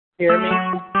hear me?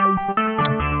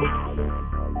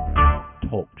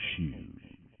 Talk shoes.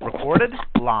 Recorded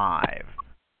live.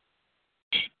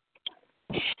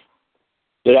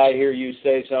 Did I hear you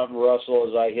say something, Russell,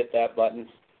 as I hit that button?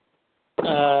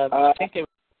 I think it was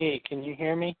me. Can you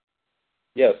hear me?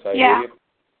 Yes, I hear you.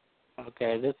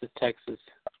 Okay, this is Texas.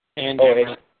 And hey.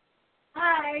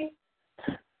 Hi.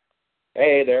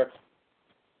 Hey there.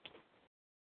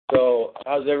 So,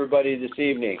 how's everybody this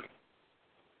evening?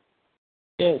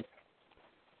 Good.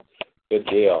 Good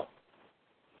deal.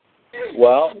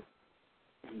 Well,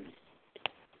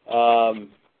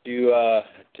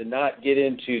 to not get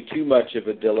into too much of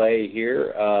a delay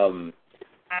here,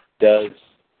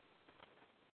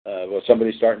 was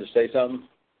somebody starting to say something?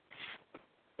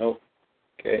 No?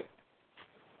 Okay.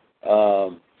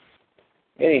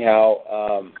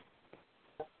 Anyhow,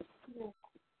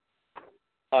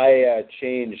 I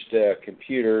changed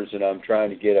computers, and I'm trying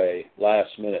to get a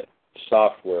last-minute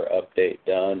software update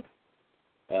done,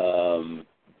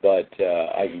 but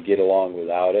I can get along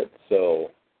without it.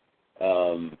 So,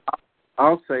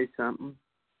 I'll say something.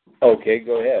 Okay,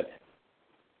 go ahead.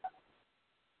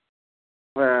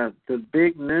 The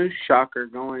big news shocker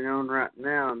going on right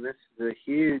now, and this is a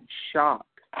huge shock.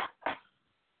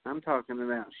 I'm talking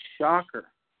about shocker.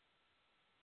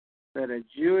 That a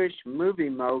Jewish movie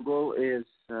mogul is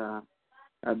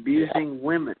abusing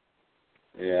women.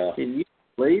 Yeah. Can you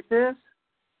believe this?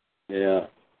 Yeah.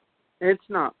 It's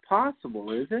not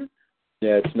possible, is it?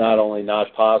 Yeah, it's not only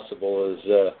not possible,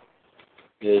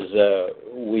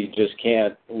 we just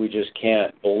can't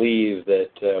believe that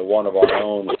one of our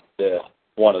own,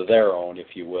 one of their own,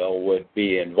 if you will, would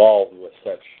be involved with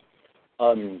such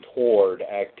untoward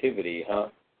activity, huh?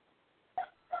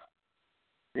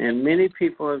 And many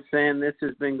people are saying this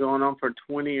has been going on for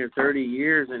 20 or 30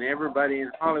 years, and everybody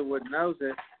in Hollywood knows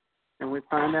it. And we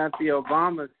find out the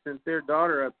Obamas sent their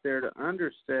daughter up there to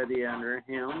understudy under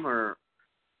him or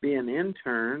be an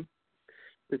intern.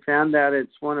 We found out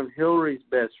it's one of Hillary's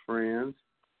best friends.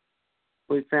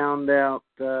 We found out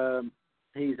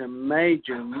he's a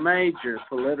major, major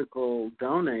political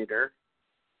donator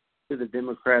to the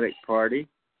Democratic Party.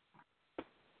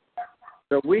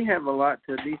 So we have a lot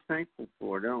to be thankful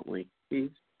for, don't we?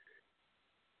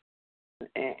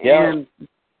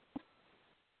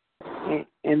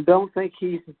 And don't think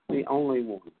he's the only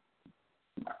one.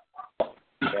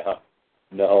 Yeah.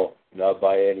 No, not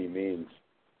by any means.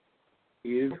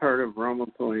 You've heard of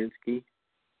Roman Polanski?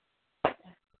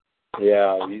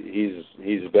 Yeah,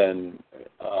 he's been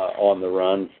on the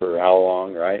run for how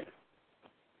long, right?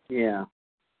 Yeah,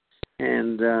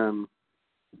 and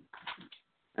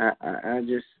I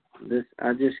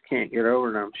just can't get over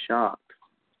it. I'm shocked.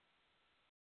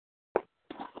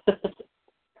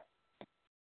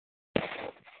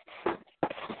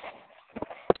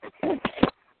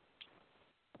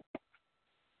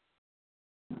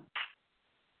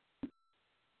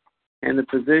 And the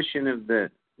position of the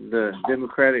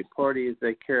Democratic Party is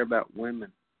they care about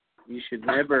women. You should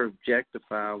never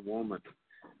objectify a woman.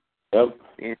 Yep.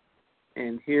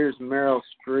 And here's Meryl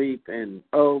Streep and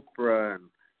Oprah and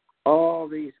all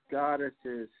these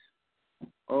goddesses.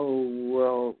 Oh,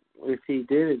 well, if he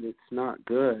did it, it's not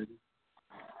good.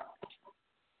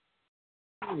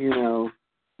 You know,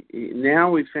 now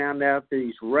we found out that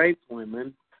he's raped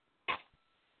women.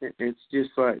 It's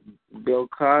just like Bill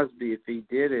Cosby. If he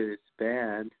did it, it's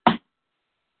bad.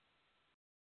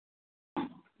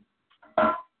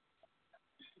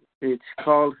 It's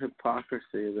called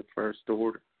hypocrisy of the first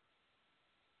order.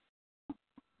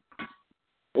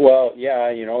 Well, yeah,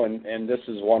 and this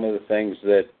is one of the things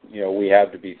that, we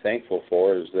have to be thankful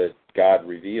for is that God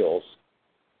reveals.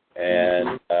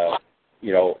 And,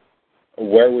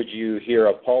 where would you hear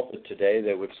a pulpit today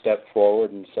that would step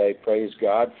forward and say, praise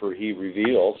God for he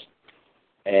reveals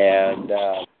and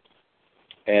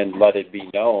let it be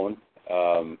known.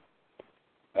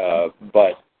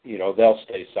 But, they'll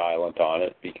stay silent on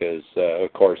it because,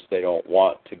 of course, they don't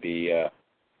want to be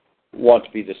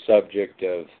the subject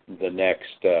of the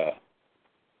next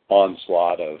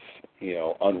onslaught of,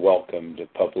 unwelcomed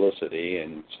publicity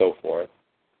and so forth.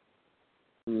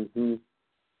 Mm-hmm.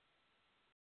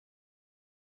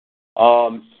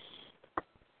 Well,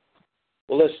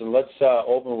 listen, let's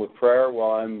open with prayer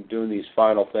while I'm doing these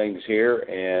final things here,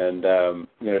 and I'm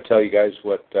going to tell you guys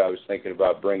what I was thinking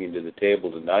about bringing to the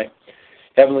table tonight.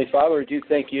 Heavenly Father, I do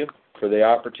thank you for the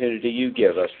opportunity you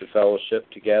give us to fellowship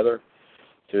together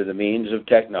through the means of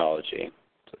technology.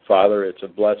 Father, it's a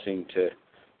blessing to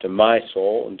my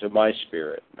soul and to my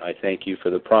spirit. I thank you for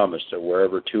the promise that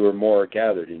wherever two or more are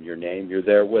gathered in your name, you're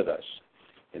there with us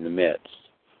in the midst.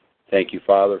 Thank you,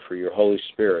 Father, for your Holy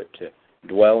Spirit to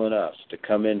dwell in us, to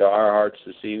come into our hearts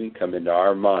this evening, come into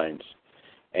our minds,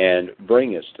 and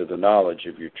bring us to the knowledge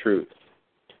of your truth.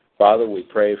 Father, we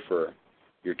pray for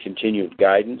your continued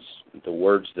guidance. The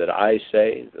words that I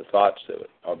say, the thoughts that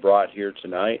are brought here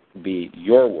tonight, be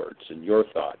your words and your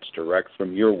thoughts, direct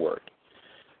from your word.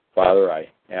 Father, I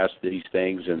ask these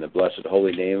things in the blessed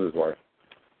holy name of our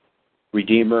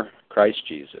Redeemer, Christ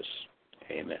Jesus.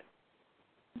 Amen.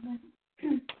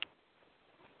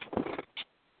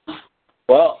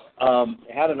 Well,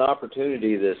 had an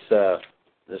opportunity this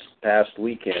past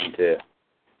weekend to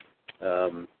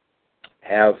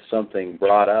have something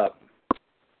brought up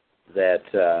that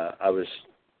I was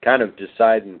kind of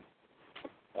deciding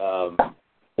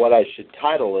what I should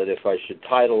title it. If I should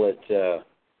title it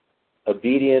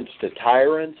Obedience to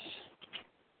Tyrants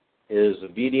is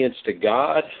Obedience to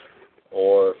God,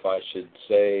 or if I should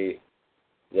say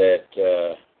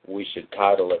that we should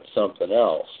title it something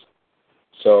else.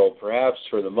 So perhaps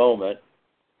for the moment,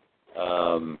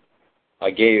 I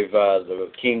gave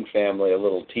the King family a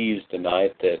little tease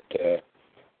tonight that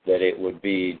it would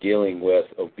be dealing with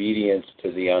obedience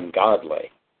to the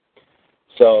ungodly.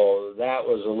 So that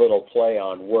was a little play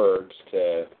on words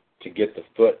to get the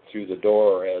foot through the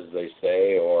door, as they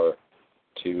say, or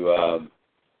to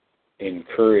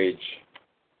encourage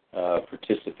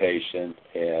participation.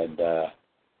 And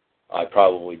I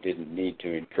probably didn't need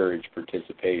to encourage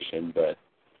participation, but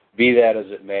be that as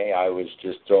it may, I was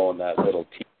just throwing that little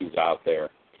tease out there.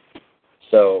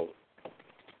 So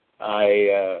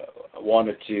I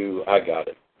got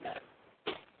it.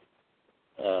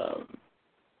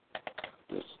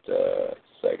 Just a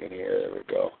second here. There we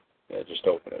go. Yeah, just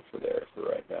open it for there for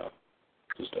right now.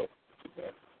 Just open it for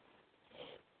there.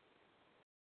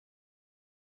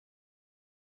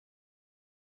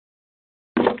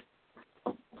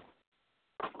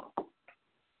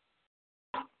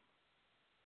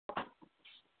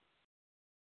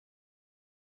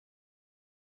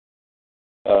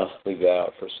 Leave that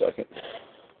out for a second.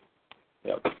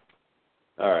 Yep.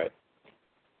 All right.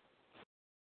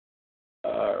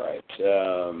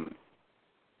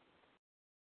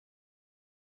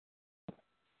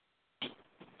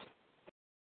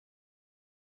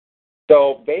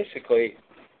 So basically,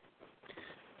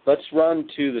 let's run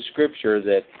to the scripture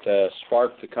that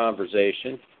sparked the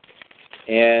conversation.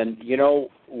 And, you know,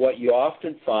 what you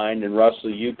often find, and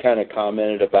Russell, you kind of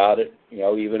commented about it, you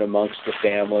know, even amongst the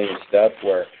family and stuff,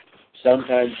 where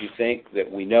sometimes you think that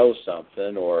we know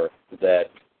something or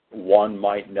that one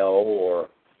might know or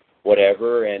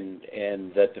whatever, and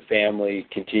that the family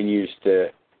continues to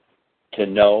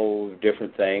know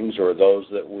different things, or those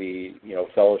that we, you know,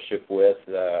 fellowship with,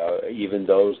 even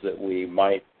those that we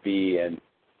might be in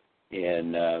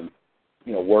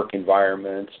you know, work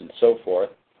environments and so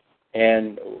forth.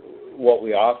 And what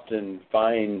we often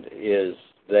find is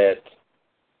that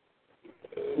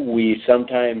we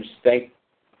sometimes think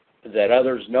that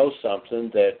others know something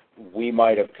that we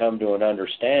might have come to an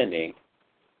understanding,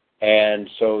 and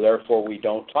so therefore we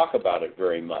don't talk about it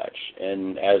very much.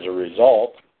 And as a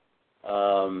result,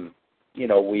 you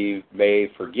know, we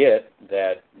may forget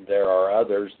that there are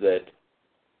others that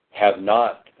have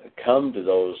not come to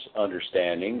those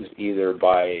understandings, either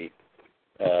by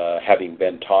having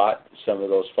been taught some of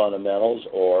those fundamentals,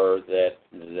 or that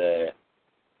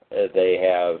they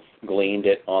have gleaned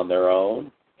it on their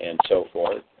own, and so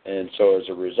forth. And so as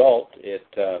a result, it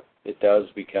does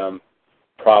become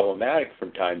problematic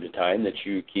from time to time that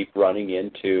you keep running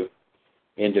into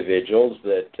individuals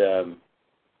that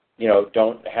you know,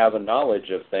 don't have a knowledge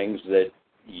of things that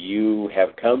you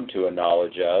have come to a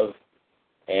knowledge of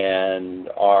and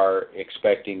are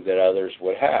expecting that others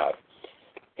would have.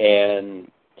 And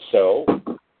so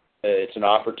it's an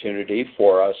opportunity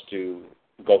for us to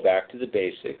go back to the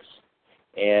basics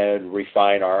and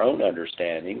refine our own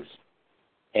understandings,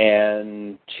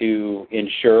 and to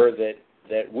ensure that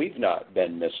we've not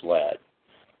been misled.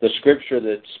 The scripture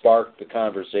that sparked the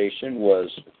conversation was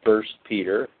 1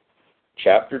 Peter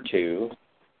chapter 2,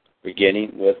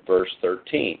 beginning with verse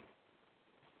 13.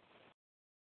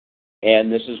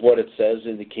 And this is what it says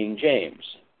in the King James.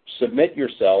 Submit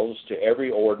yourselves to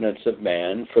every ordinance of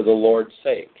man for the Lord's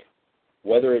sake,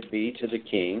 whether it be to the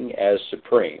king as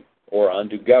supreme, or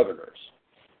unto governors,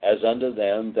 as unto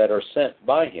them that are sent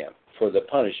by him, for the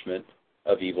punishment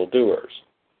of evildoers,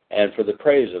 and for the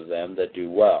praise of them that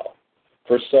do well.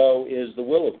 For so is the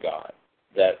will of God,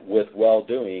 that with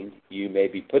well-doing you may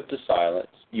put to silence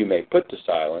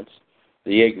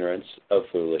the ignorance of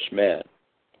foolish men.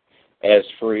 As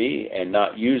free, and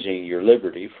not using your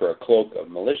liberty for a cloak of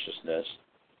maliciousness,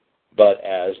 but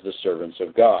as the servants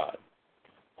of God.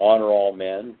 Honor all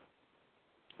men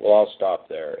Well, I'll stop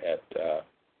there at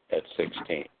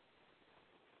 16.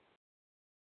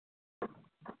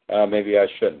 Maybe I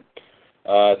shouldn't.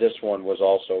 This one was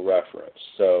also referenced,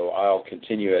 so I'll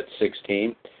continue at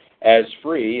 16. As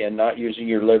free and not using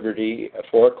your liberty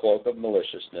for a cloak of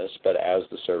maliciousness, but as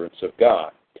the servants of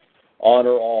God.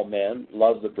 Honor all men,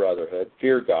 love the brotherhood,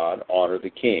 fear God, honor the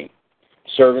king.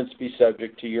 Servants, be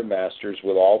subject to your masters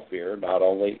with all fear, not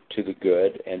only to the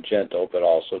good and gentle, but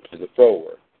also to the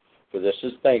froward. For this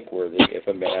is thankworthy if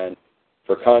a man,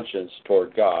 for conscience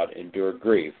toward God, endure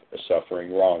grief,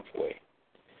 suffering wrongfully.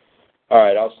 All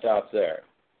right, I'll stop there.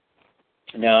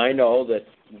 Now, I know that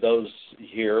those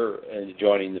here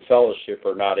joining the fellowship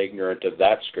are not ignorant of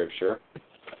that scripture,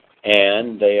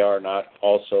 and they are not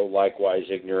also likewise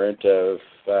ignorant of,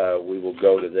 we will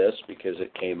go to this because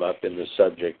it came up in the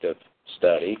subject of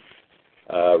study,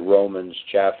 Romans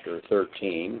chapter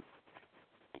 13.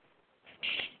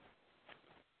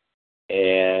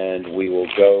 And we will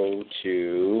go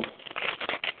to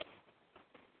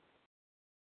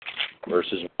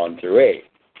verses 1 through 8.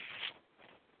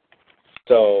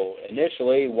 So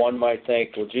initially, one might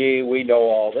think, well, gee, we know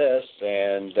all this,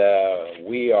 and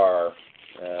we are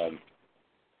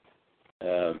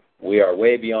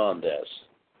way beyond this.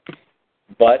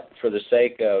 But for the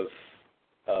sake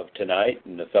of tonight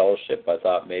and the fellowship, I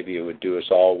thought maybe it would do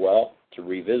us all well to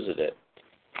revisit it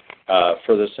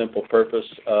for the simple purpose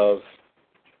of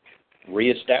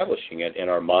reestablishing it in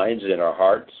our minds, in our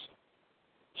hearts.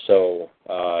 So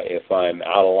if I'm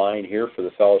out of line here for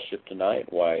the fellowship tonight,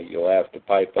 why, you'll have to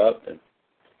pipe up and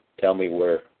tell me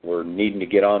we're needing to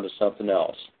get on to something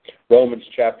else. Romans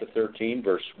chapter 13,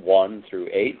 verse 1 through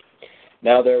 8.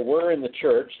 Now there were in the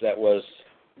church that was,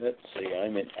 let's see,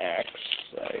 I'm in Acts.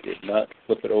 I did not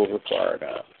flip it over far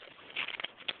enough.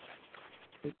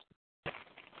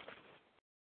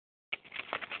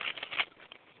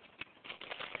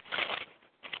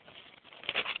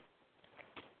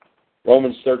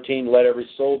 Romans 13, let every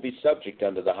soul be subject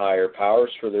unto the higher powers,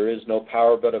 for there is no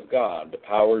power but of God. The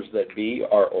powers that be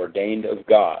are ordained of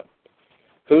God.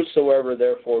 Whosoever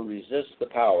therefore resists the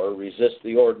power, resists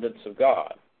the ordinance of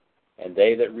God, and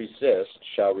they that resist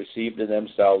shall receive to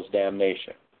themselves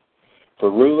damnation. For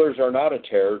rulers are not a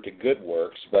terror to good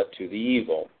works, but to the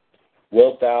evil.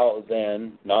 Wilt thou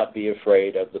then not be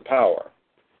afraid of the power?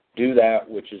 Do that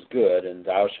which is good, and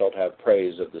thou shalt have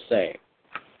praise of the same.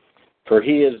 For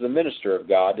he is the minister of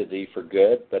God to thee for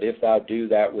good, but if thou do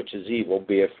that which is evil,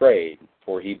 be afraid,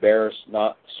 for he beareth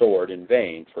not sword in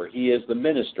vain, for he is the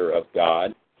minister of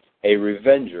God, a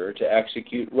revenger to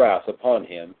execute wrath upon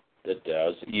him that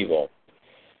does evil.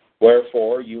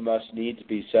 Wherefore you must needs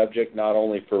be subject not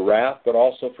only for wrath, but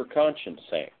also for conscience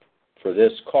sake. For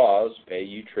this cause pay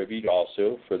you tribute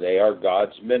also, for they are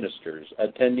God's ministers,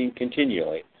 attending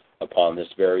continually upon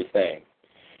this very thing.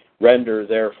 Render,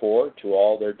 therefore, to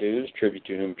all their dues, tribute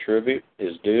to whom tribute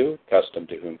is due, custom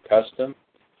to whom custom,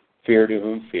 fear to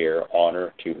whom fear,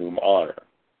 honor to whom honor.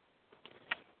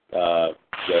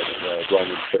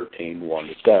 Romans 13, 1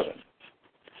 to 7.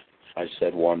 I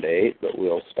said 1 to 8, but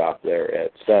we'll stop there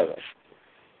at 7.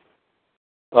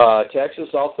 Texas,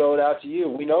 I'll throw it out to you.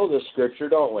 We know this scripture,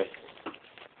 don't we?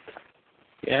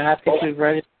 Yeah, I think we've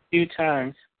read it a few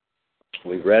times.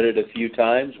 We've read it a few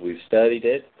times. We've studied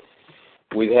it.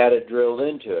 We've had it drilled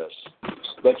into us.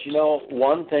 But you know,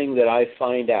 one thing that I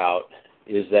find out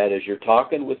is that as you're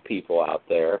talking with people out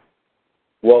there,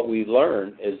 what we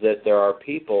learn is that there are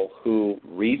people who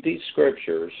read these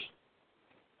scriptures,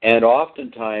 and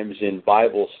oftentimes in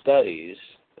Bible studies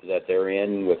that they're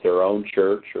in with their own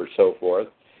church or so forth,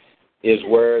 is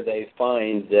where they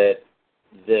find that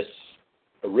this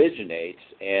originates,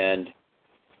 and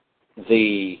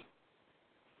the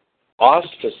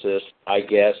auspices, I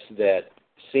guess, that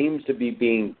seems to be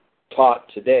being taught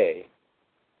today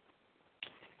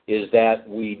is that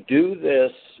we do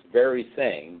this very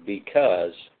thing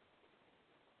because,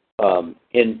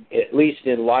 at least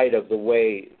in light of the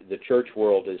way the church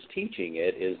world is teaching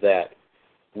it, is that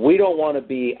we don't want to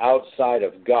be outside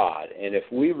of God. And if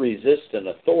we resist an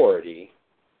authority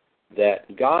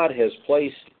that God has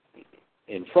placed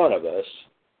in front of us,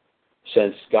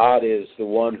 since God is the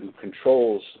one who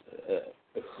controls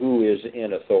who is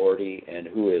in authority and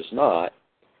who is not,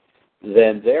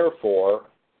 then therefore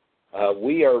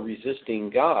we are resisting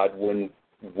God when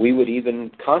we would even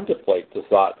contemplate the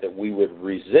thought that we would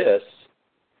resist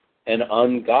an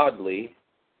ungodly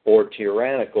or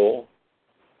tyrannical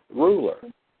ruler.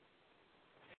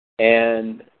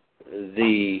 And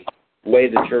the way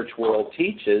the church world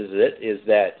teaches it is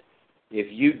that if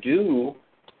you do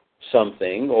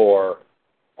something or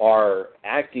are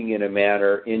acting in a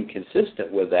manner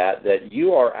inconsistent with that, that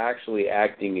you are actually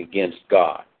acting against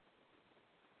God.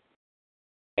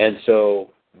 And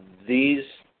so these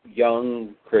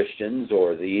young Christians,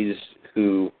 or these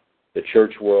who the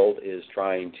church world is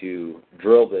trying to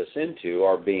drill this into,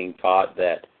 are being taught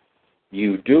that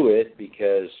you do it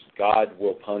because God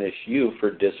will punish you for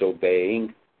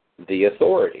disobeying the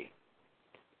authority.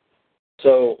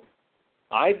 So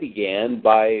I began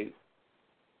by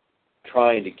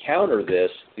trying to counter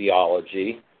this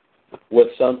theology with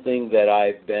something that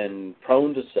I've been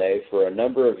prone to say for a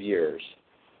number of years.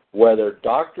 Whether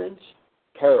doctrines,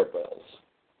 parables,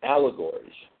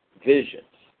 allegories, visions,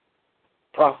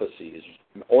 prophecies,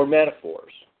 or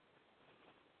metaphors,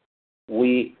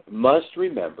 we must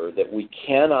remember that we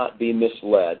cannot be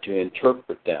misled to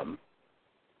interpret them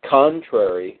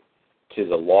contrary to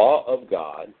the law of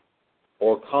God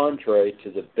or contrary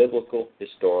to the biblical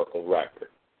historical record.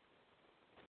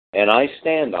 And I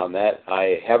stand on that.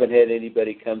 I haven't had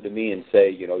anybody come to me and say,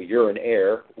 you're in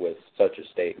error with such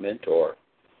a statement or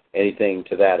anything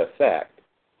to that effect.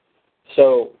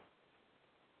 So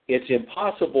it's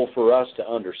impossible for us to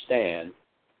understand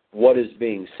what is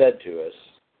being said to us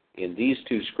in these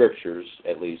two scriptures,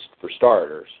 at least for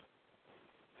starters,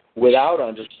 without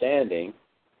understanding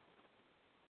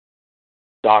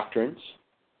doctrines,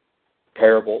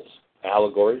 parables,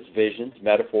 allegories, visions,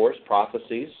 metaphors,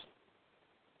 prophecies.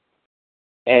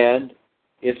 And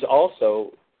it's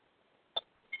also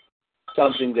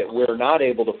something that we're not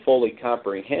able to fully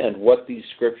comprehend what these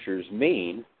scriptures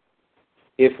mean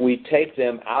if we take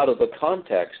them out of the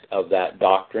context of that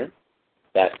doctrine,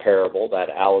 that parable, that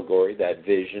allegory, that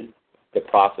vision, the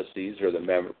prophecies or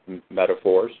the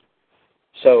metaphors.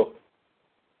 So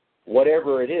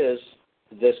whatever it is,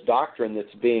 this doctrine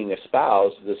that's being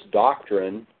espoused, this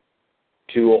doctrine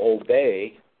to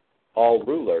obey all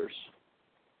rulers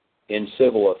in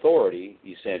civil authority,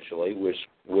 essentially,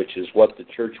 which is what the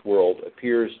church world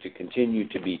appears to continue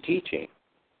to be teaching,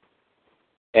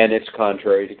 and it's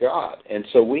contrary to God. And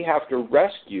so we have to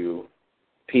rescue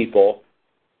people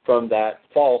from that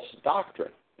false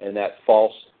doctrine and that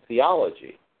false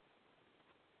theology.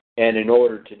 And in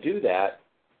order to do that,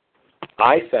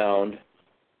 I found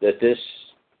that this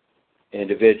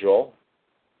individual,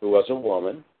 who was a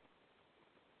woman,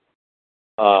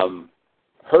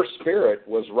 her spirit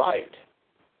was right.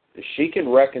 She can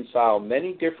reconcile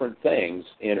many different things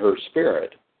in her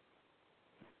spirit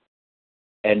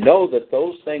and know that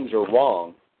those things are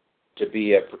wrong to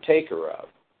be a partaker of,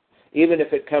 even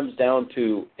if it comes down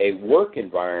to a work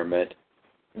environment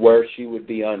where she would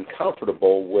be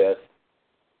uncomfortable with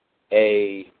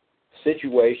a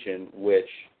situation which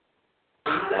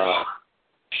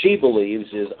she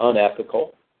believes is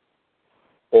unethical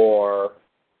or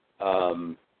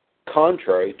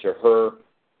contrary to her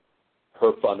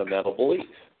fundamental belief.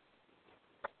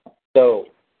 So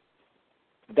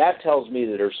that tells me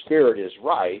that her spirit is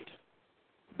right,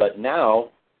 but now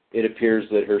it appears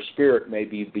that her spirit may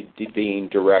be being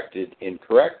directed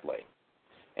incorrectly,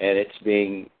 and it's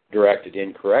being directed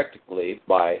incorrectly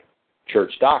by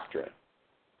church doctrine.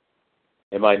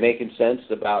 Am I making sense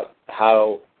about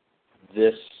how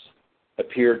this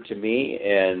appeared to me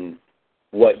and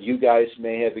what you guys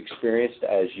may have experienced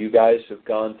as you guys have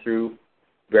gone through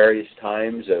various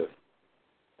times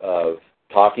of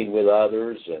talking with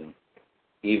others and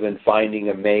even finding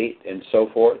a mate and so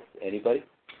forth? Anybody?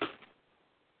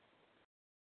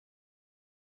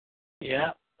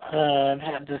 Yeah, I've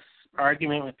had this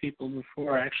argument with people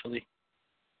before, actually,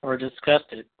 or discussed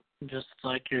it, just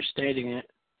like you're stating it.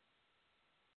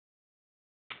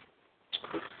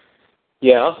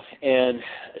 Yeah, and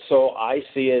so I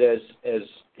see it as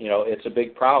it's a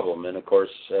big problem. And, of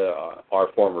course, our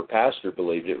former pastor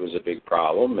believed it was a big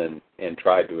problem and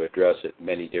tried to address it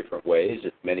many different ways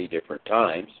at many different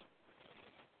times.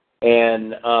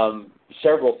 And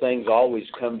several things always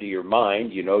come to your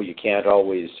mind. You can't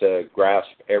always grasp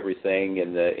everything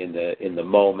in the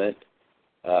moment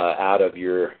out of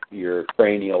your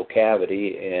cranial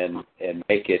cavity and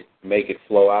make it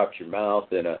flow out your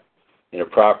mouth in a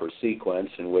proper sequence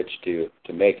in which to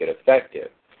make it effective.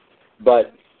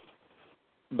 But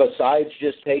besides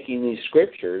just taking these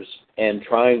scriptures and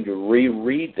trying to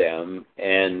reread them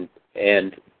and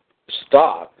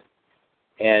stop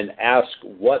and ask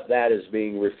what that is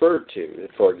being referred to.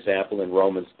 For example, in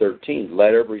Romans 13,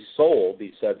 let every soul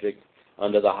be subject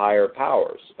unto the higher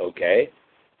powers. Okay?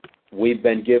 We've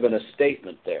been given a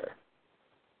statement there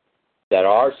that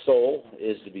our soul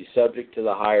is to be subject to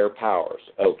the higher powers.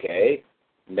 Okay?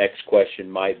 Next question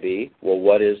might be, well,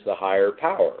 what is the higher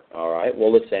power? All right,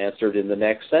 well, it's answered in the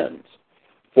next sentence.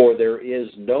 For there is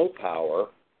no power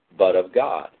but of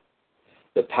God.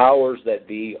 The powers that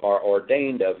be are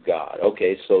ordained of God.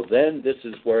 Okay, so then this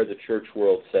is where the church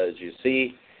world says, you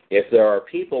see, if there are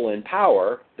people in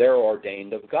power, they're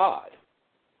ordained of God.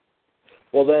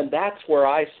 Well, then that's where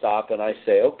I stop and I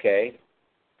say, okay,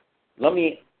 let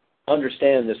me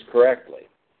understand this correctly.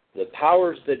 The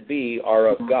powers that be are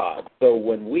of God. So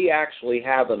when we actually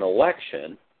have an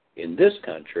election in this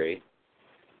country,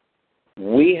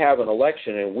 we have an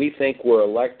election and we think we're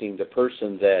electing the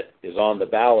person that is on the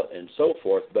ballot and so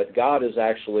forth, but God is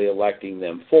actually electing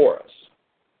them for us.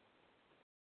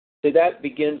 See, that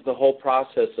begins the whole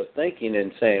process of thinking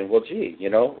and saying, well, gee,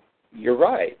 you're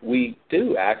right. We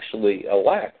do actually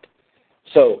elect.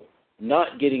 So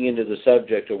not getting into the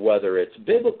subject of whether it's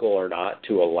biblical or not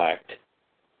to elect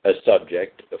a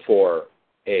subject for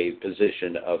a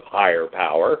position of higher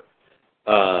power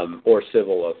or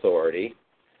civil authority,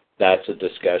 that's a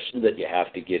discussion that you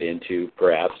have to get into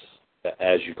perhaps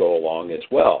as you go along as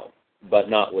well. But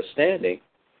notwithstanding,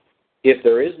 if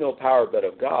there is no power but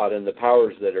of God and the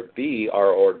powers that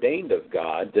are ordained of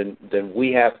God, then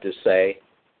we have to say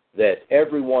that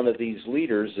every one of these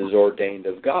leaders is ordained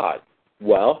of God.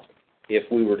 Well, if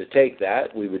we were to take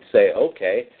that, we would say,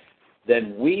 okay,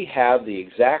 then we have the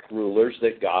exact rulers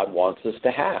that God wants us to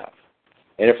have.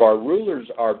 And if our rulers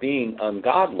are being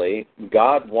ungodly,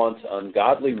 God wants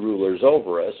ungodly rulers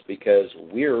over us because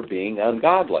we're being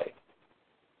ungodly.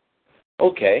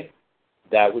 Okay,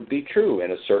 that would be true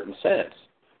in a certain sense.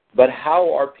 But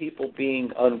how are people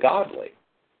being ungodly?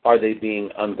 Are they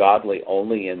being ungodly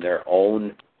only in their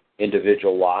own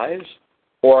individual lives?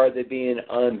 Or are they being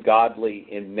ungodly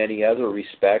in many other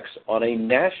respects on a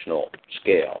national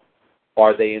scale?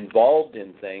 Are they involved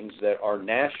in things that are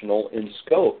national in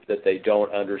scope that they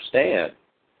don't understand?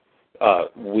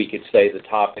 We could say the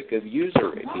topic of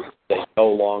usury. They no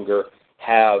longer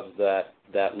have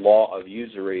that law of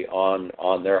usury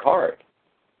on their heart.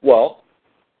 Well,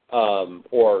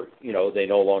 or they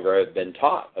no longer have been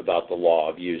taught about the law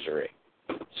of usury.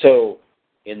 So,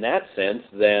 in that sense,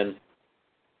 then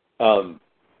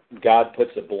God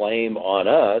puts a blame on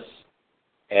us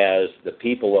as the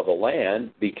people of a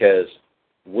land because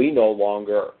we no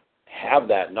longer have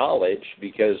that knowledge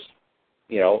because,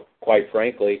 quite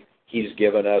frankly, He's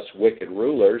given us wicked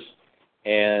rulers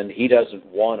and He doesn't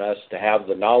want us to have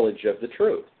the knowledge of the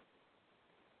truth.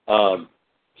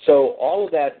 So all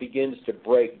of that begins to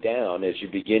break down as you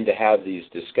begin to have these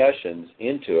discussions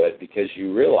into it because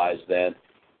you realize then,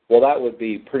 well, that would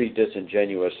be pretty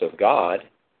disingenuous of God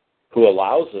who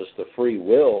allows us the free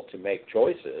will to make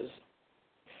choices,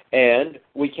 and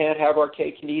we can't have our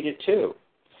cake and eat it too.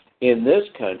 In this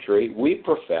country, we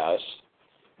profess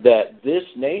that this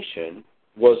nation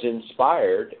was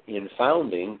inspired in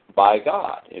founding by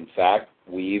God. In fact,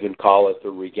 we even call it the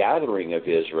regathering of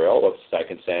Israel of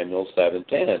 2 Samuel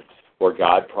 7:10, where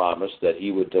God promised that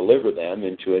He would deliver them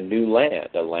into a new land,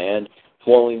 a land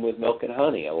flowing with milk and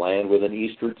honey, a land with an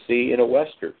eastward sea and a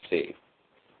westward sea,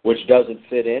 which doesn't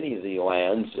fit any of the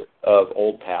lands of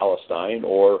old Palestine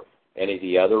or any of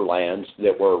the other lands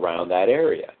that were around that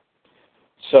area.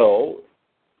 So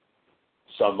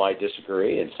some might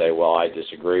disagree and say, well, I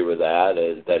disagree with that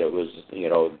it was,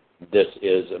 this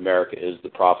is, America is the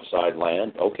prophesied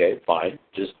land. Okay, fine.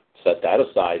 Just set that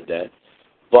aside then.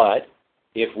 But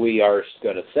if we are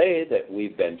going to say that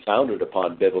we've been founded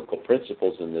upon biblical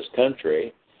principles in this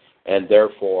country, and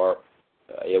therefore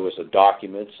it was a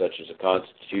document such as a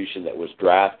constitution that was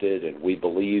drafted, and we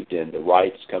believed in the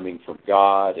rights coming from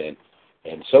God and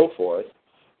so forth,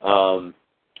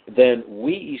 then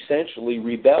we essentially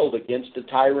rebelled against a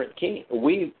tyrant king.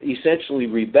 We essentially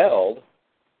rebelled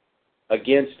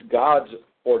against God's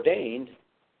ordained,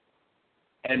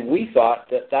 and we thought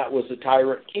that was a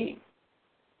tyrant king.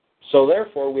 So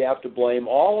therefore, we have to blame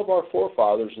all of our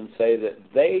forefathers and say that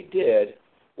they did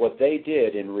what they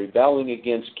did in rebelling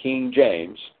against King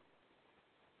James,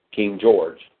 King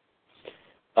George,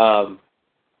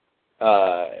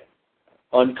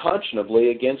 unconscionably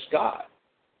against God.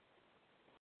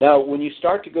 Now, when you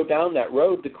start to go down that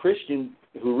road, the Christian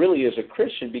who really is a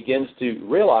Christian begins to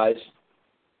realize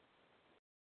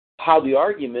how the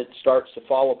argument starts to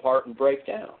fall apart and break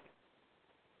down.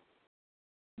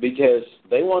 Because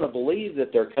they want to believe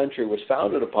that their country was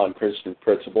founded upon Christian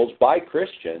principles by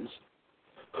Christians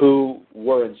who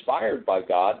were inspired by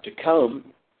God to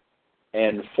come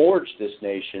and forge this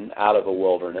nation out of a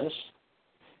wilderness,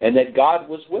 and that God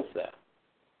was with them.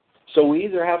 So we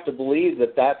either have to believe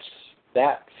that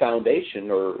that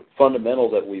foundation or fundamental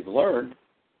that we've learned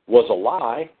was a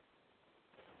lie,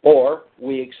 or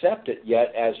we accept it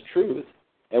yet as truth,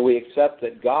 and we accept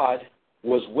that God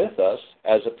was with us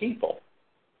as a people.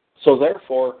 So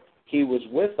therefore, he was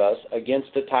with us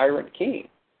against a tyrant king.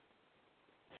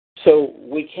 So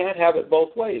we can't have it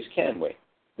both ways, can we?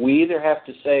 We either have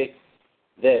to say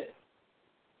that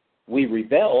we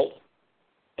rebelled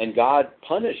and God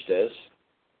punished us,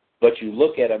 but you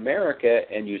look at America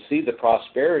and you see the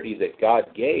prosperity that God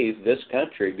gave this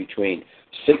country between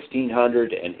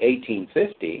 1600 and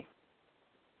 1850,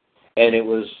 and it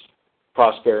was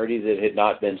prosperity that had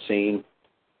not been seen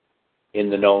in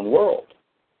the known world.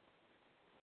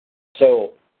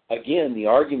 So, again, the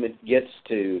argument begins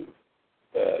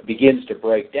to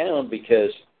break down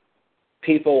because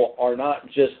people are not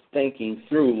just thinking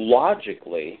through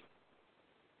logically,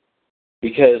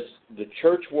 because the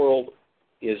church world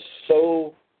is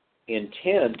so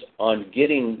intent on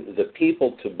getting the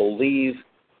people to believe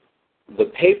the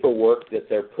paperwork that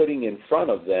they're putting in front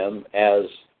of them as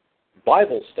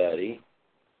Bible study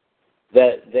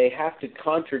that they have to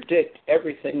contradict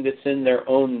everything that's in their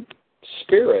own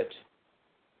spirit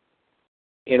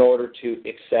in order to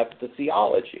accept the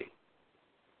theology.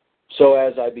 So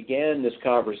as I began this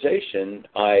conversation,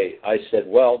 I said,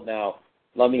 well, now,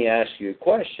 let me ask you a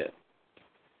question.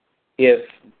 If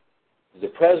the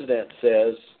president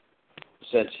says,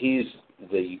 since he's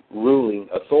the ruling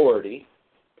authority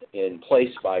in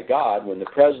place by God, when the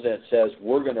president says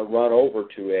we're going to run over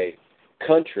to a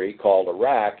country called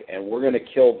Iraq and we're going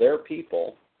to kill their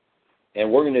people, and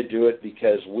we're going to do it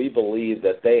because we believe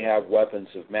that they have weapons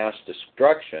of mass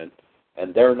destruction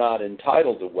and they're not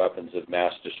entitled to weapons of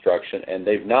mass destruction and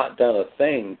they've not done a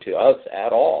thing to us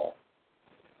at all,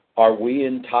 are we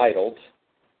entitled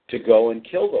to go and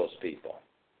kill those people?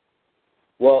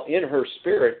 Well, in her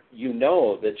spirit, you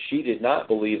know that she did not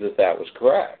believe that that was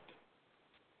correct.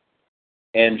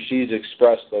 And she's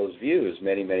expressed those views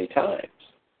many, many times.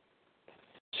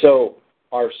 So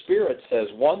our spirit says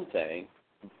one thing,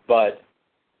 but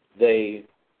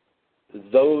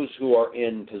those who are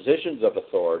in positions of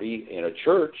authority in a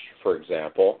church, for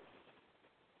example,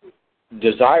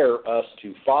 desire us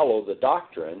to follow the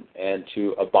doctrine and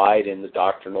to abide in the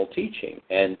doctrinal teaching.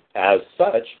 And as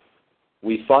such,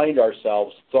 we find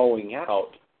ourselves throwing out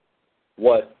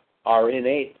what our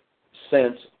innate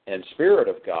sense and spirit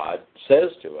of God says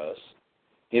to us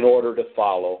in order to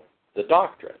follow the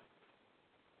doctrine.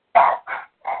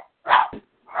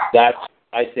 That's,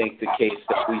 I think, the case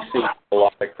that we see in a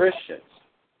lot of Christians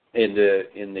in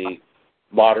the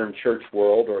modern church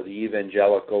world or the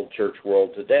evangelical church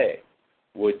world today.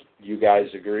 Would you guys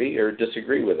agree or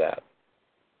disagree with that?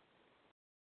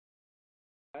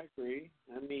 I agree.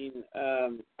 I mean,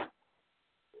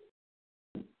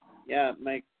 yeah, it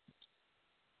makes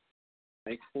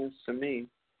sense to me.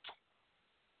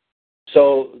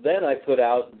 So then I put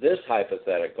out this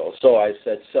hypothetical. So I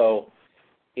said, so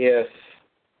if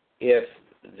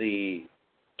the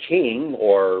king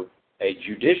or a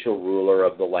judicial ruler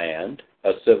of the land,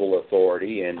 a civil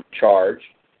authority in charge,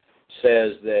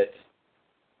 says that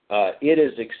it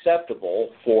is acceptable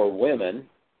for women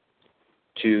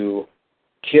to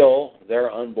kill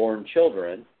their unborn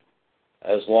children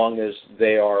as long as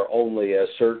they are only a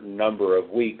certain number of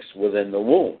weeks within the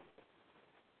womb,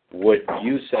 would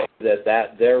you say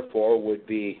that therefore would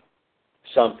be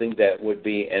something that would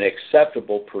be an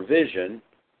acceptable provision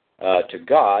to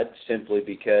God simply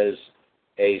because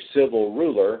a civil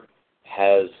ruler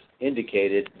has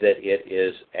indicated that it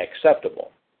is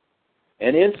acceptable?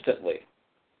 And instantly,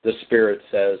 the Spirit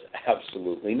says,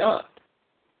 absolutely not.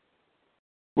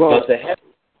 Well,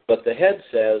 but the head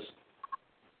says,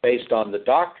 based on the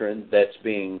doctrine that's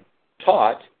being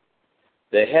taught,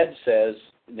 the head says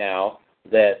now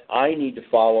that I need to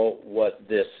follow what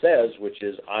this says, which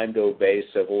is I'm to obey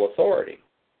civil authority.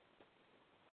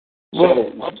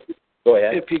 Well, so, go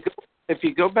ahead. If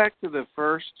you go back to the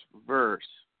first verse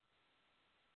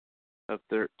of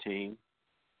 13,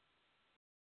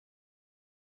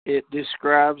 it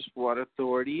describes what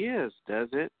authority is, does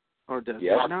it? Or does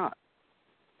it not?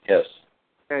 Yes.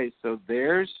 Okay, so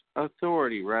there's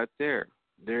authority right there.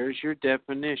 There's your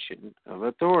definition of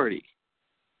authority.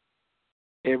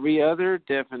 Every other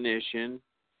definition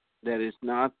that is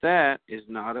not that is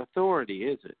not authority,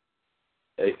 is it?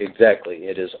 Exactly.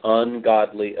 It is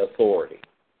ungodly authority.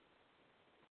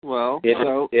 Well, it's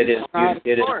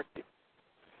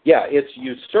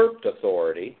usurped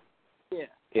authority. Yeah.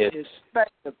 It's fake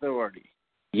authority.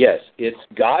 Yes, it's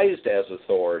guised as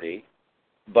authority,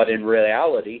 but in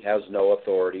reality has no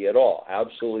authority at all.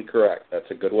 Absolutely correct. That's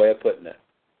a good way of putting it.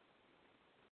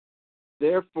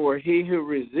 Therefore, he who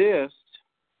resists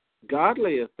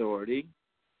godly authority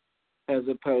has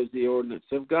opposed the ordinance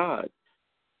of God,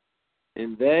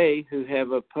 and they who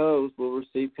have opposed will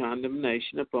receive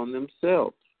condemnation upon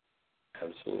themselves.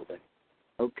 Absolutely.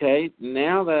 Okay,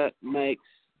 now that makes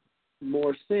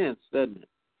more sense, doesn't it?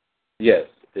 Yes,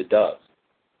 it does.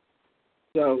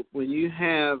 So when you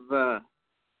have a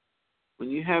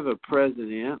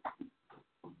president,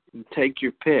 you take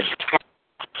your pick,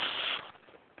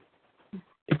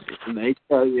 and they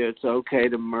tell you it's okay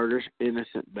to murder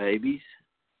innocent babies,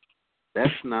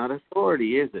 that's not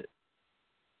authority, is it?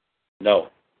 No.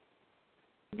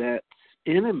 That's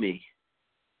enemy,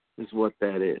 is what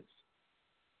that is.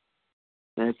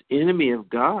 That's enemy of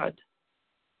God.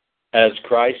 As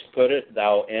Christ put it,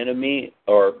 thou enemy,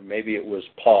 or maybe it was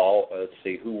Paul. Let's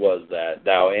see, who was that?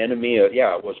 Thou enemy. It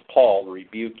was Paul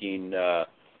rebuking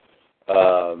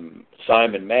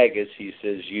Simon Magus. He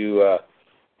says,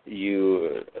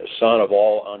 "You son of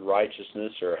all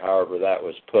unrighteousness," or however that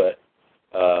was put.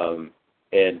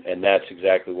 And that's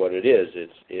exactly what it is.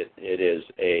 It is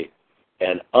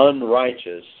an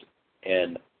unrighteous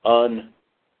and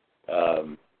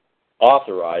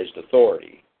unauthorized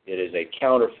authority. It is a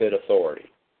counterfeit authority.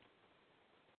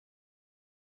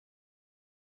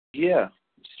 Yeah,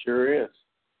 it sure is.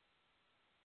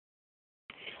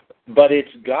 But it's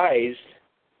guised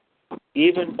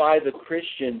even by the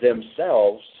Christian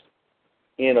themselves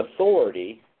in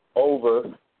authority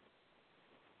over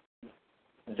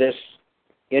this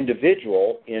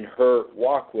individual in her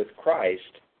walk with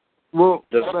Christ. Well,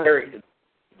 the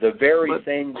very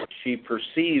thing that she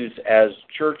perceives as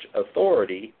church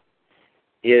authority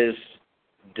is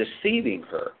deceiving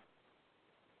her.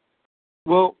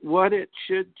 Well, what it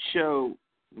should show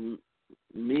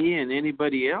me and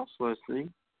anybody else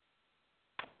listening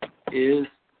is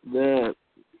the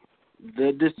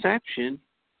deception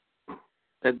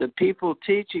that the people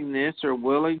teaching this are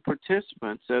willing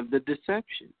participants of the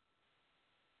deception.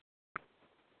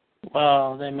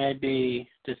 Well, they may be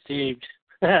deceived.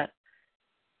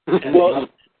 Well,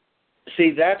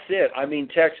 see, that's it. I mean,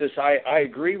 Texas, I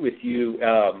agree with you,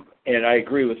 and I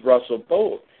agree with Russell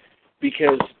both,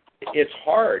 because it's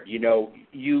hard.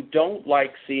 You don't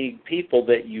like seeing people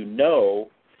that you know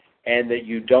and that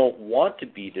you don't want to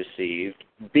be deceived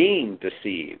being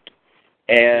deceived.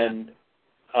 And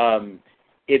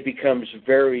it becomes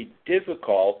very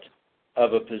difficult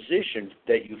of a position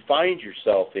that you find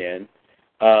yourself in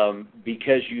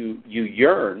because you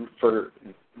yearn for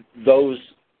those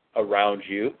around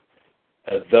you,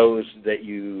 those that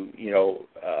you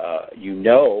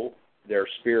know their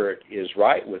spirit is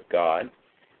right with God.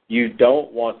 You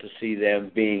don't want to see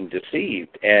them being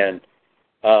deceived, and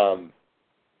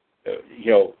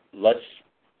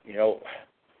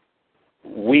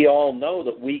we all know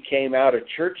that we came out of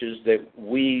churches that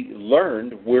we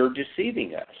learned were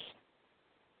deceiving us.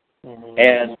 Mm-hmm.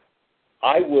 And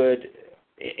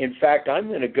in fact, I'm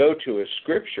going to go to a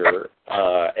scripture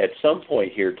at some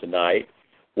point here tonight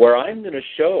where I'm going to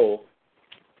show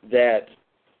that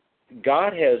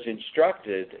God has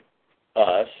instructed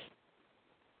us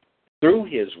through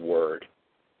His Word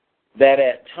that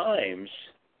at times,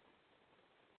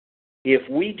 if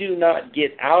we do not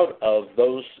get out of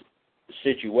those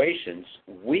situations,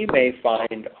 we may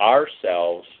find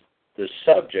ourselves the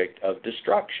subject of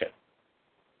destruction.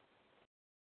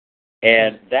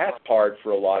 And that's hard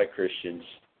for a lot of Christians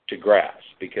to grasp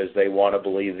because they want to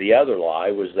believe the other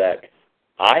lie was that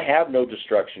I have no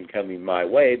destruction coming my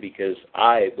way because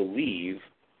I believe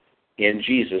in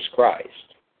Jesus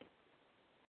Christ.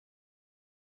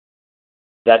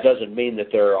 That doesn't mean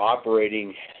that they're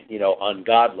operating,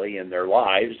 ungodly in their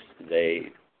lives.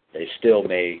 They still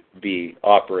may be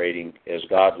operating as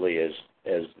godly as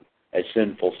a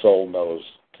sinful soul knows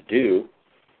to do.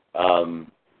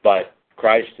 But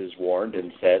Christ has warned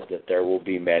and said that there will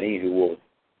be many who will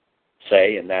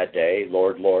say in that day,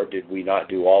 Lord, Lord, did we not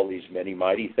do all these many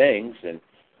mighty things and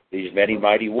these many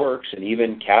mighty works, and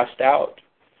even cast out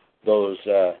those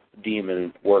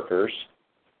demon workers?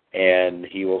 And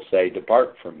He will say,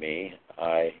 depart from me,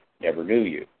 I never knew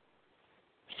you.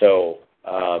 So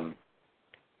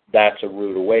that's a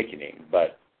rude awakening.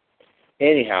 But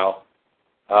anyhow,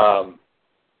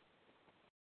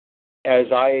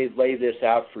 as I lay this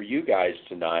out for you guys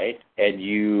tonight, and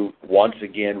you once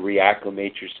again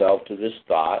reacclimate yourself to this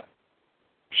thought,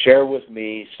 share with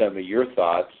me some of your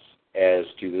thoughts as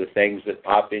to the things that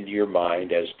pop into your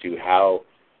mind as to how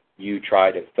you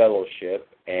try to fellowship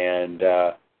and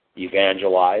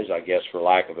evangelize, I guess for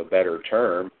lack of a better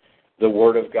term, the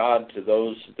Word of God to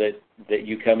those that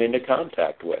you come into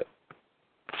contact with.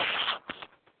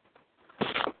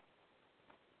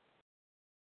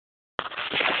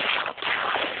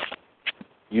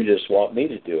 You just want me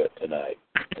to do it tonight.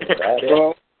 Is that it?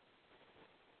 Well,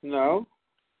 no.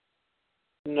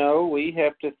 No, we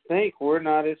have to think. We're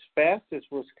not as fast as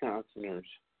Wisconsiners.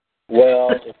 Well,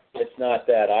 it's not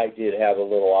that. I did have a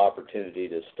little opportunity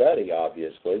to study,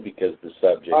 obviously, because the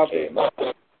subject came up.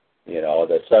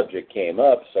 The subject came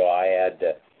up, so I had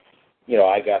to,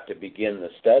 I got to begin the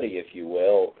study, if you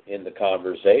will, in the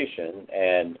conversation,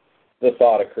 and the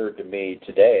thought occurred to me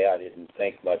today. I didn't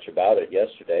think much about it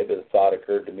yesterday, but the thought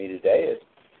occurred to me today is,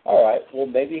 all right, well,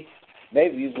 maybe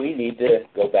we need to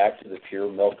go back to the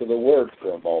pure milk of the Word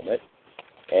for a moment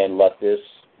and let this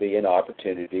be an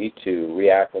opportunity to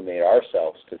reacclimate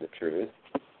ourselves to the truth.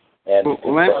 And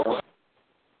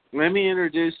let me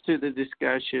introduce to the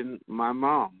discussion my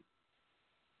mom.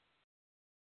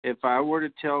 If I were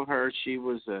to tell her she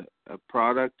was a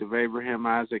product of Abraham,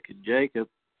 Isaac, and Jacob,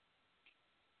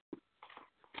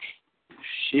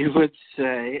 she would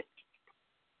say,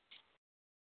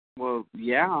 well,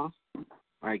 yeah,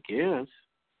 I guess.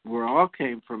 We all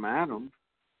came from Adam.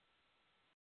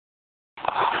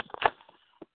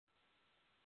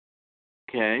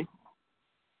 Okay.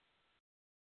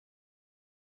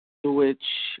 To which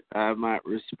I might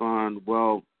respond,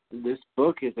 well, this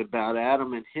book is about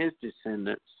Adam and his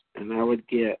descendants. And I would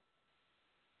get,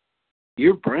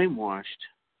 you're brainwashed.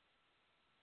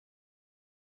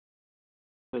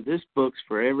 But this book's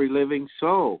for every living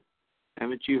soul.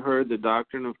 Haven't you heard the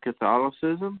doctrine of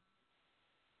Catholicism?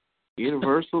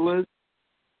 Universalism?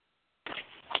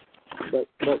 But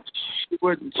she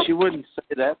wouldn't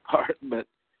say that part, but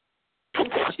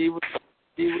she would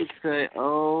say,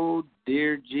 oh,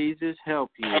 dear Jesus,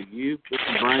 help you. You've been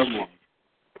brainwashed.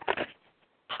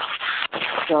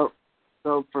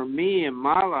 So for me in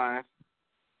my life,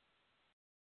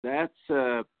 that's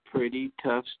a pretty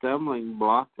tough stumbling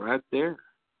block right there.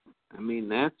 I mean,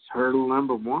 that's hurdle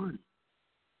number one.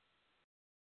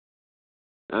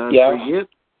 Forget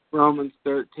Romans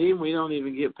 13. We don't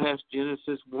even get past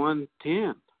Genesis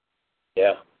 1:10.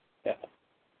 Yeah.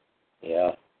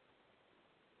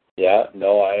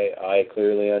 No, I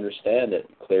clearly understand it.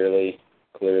 Clearly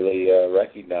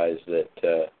recognize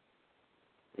that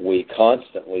we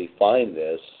constantly find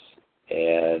this,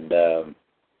 and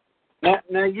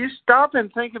now you stop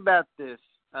and think about this.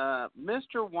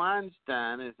 Mr.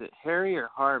 Weinstein, is it Harry or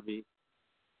Harvey?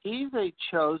 He's a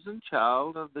chosen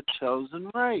child of the chosen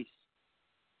race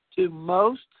to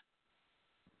most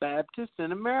Baptists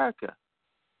in America.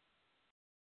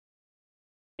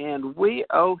 And we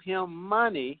owe him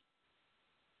money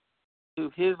to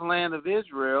his land of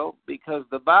Israel because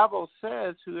the Bible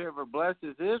says whoever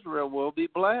blesses Israel will be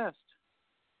blessed.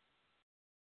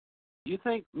 You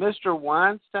think Mr.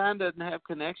 Weinstein doesn't have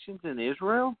connections in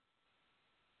Israel?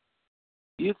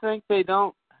 You think they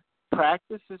don't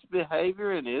practice this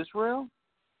behavior in Israel?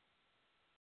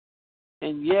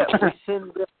 And yet we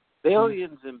send them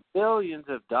billions and billions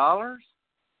of dollars?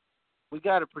 We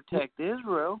got to protect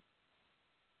Israel.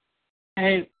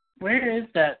 Hey, where is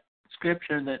that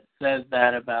scripture that says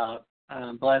that about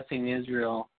blessing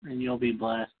Israel and you'll be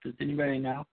blessed? Does anybody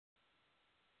know?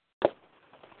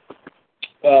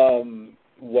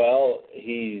 Well,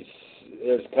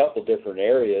 there's a couple different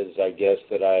areas, I guess,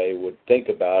 that I would think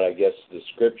about. I guess the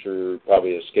scripture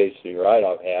probably escapes me right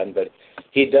offhand, but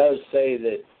he does say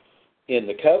that in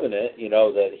the covenant,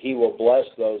 that he will bless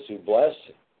those who bless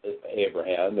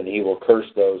Abraham and he will curse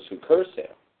those who curse him.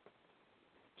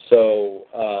 So,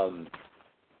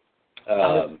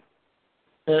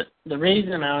 the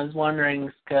reason I was wondering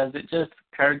is because it just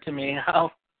occurred to me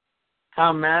how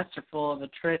masterful of a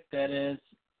trick that is,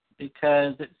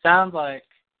 because it sounds like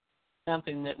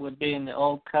something that would be in the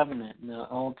Old Covenant, in the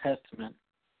Old Testament.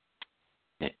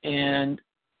 And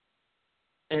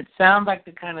it sounds like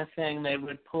the kind of thing they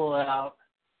would pull out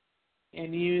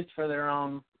and use for their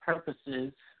own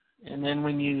purposes. And then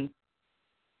when you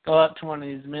go up to one of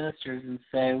these ministers and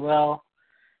say, well,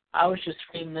 I was just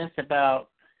reading this about,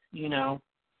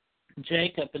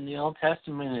 Jacob in the Old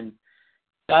Testament and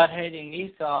God hating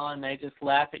Esau, and they just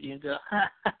laugh at you and go,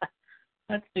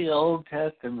 that's the Old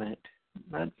Testament.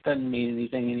 That doesn't mean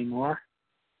anything anymore.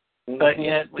 Mm-hmm. But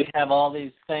yet we have all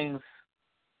these things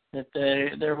that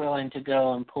they're willing to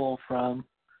go and pull from.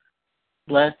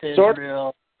 Bless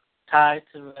Israel, tie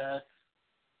to us,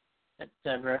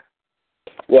 etc.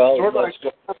 Well,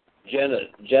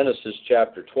 Genesis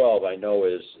chapter 12, I know,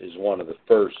 is one of the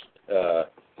first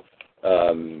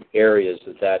areas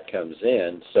that comes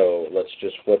in. So let's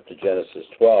just flip to Genesis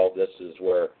 12. This is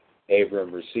where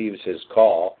Abram receives his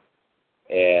call.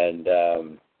 And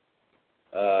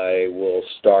I will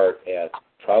start at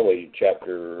probably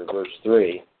verse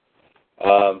 3.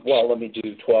 Well, let me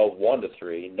do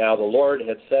 12:1-3. Now the Lord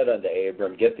had said unto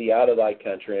Abram, get thee out of thy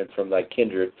country and from thy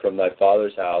kindred, from thy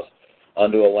father's house,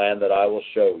 unto a land that I will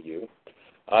show you.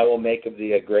 I will make of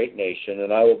thee a great nation,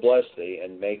 and I will bless thee,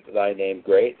 and make thy name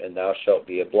great, and thou shalt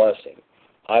be a blessing.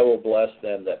 I will bless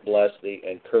them that bless thee,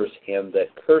 and curse him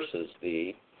that curses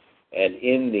thee, and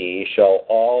in thee shall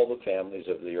all the families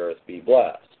of the earth be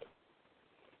blessed.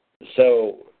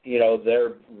 So,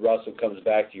 there, Russell, comes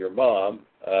back to your mom,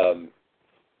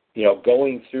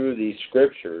 going through these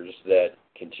scriptures that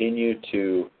continue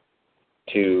to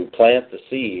plant the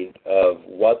seed of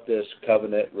what this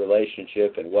covenant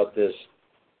relationship and what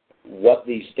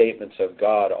these statements of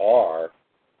God are.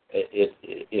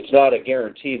 It's not a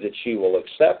guarantee that she will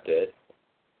accept it,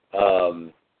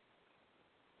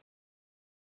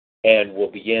 and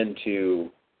will begin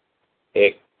to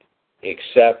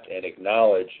accept and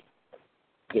acknowledge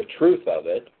the truth of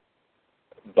it,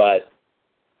 but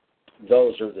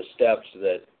those are the steps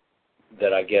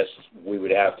that I guess we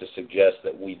would have to suggest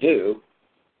that we do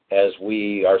as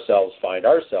we ourselves find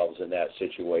ourselves in that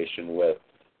situation with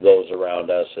those around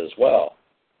us as well.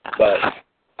 But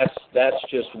that's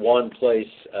just one place,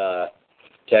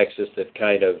 Texas, that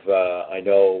kind of I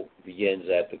know begins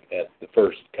at the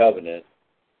first covenant.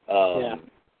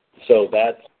 So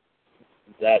that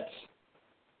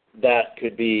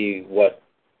could be what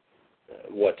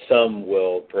some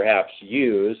will perhaps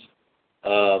use.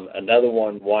 Another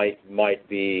one might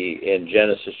be in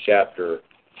Genesis chapter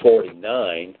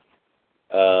 49,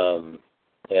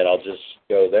 and I'll just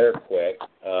go there quick,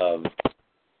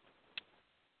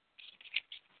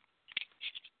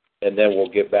 and then we'll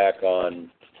get back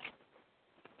on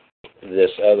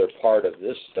this other part of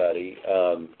this study.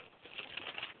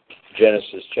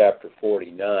 Genesis chapter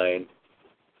 49.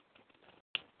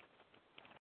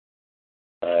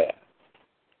 Let's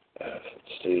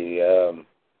see.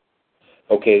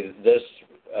 Okay, this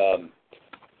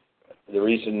the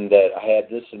reason that I had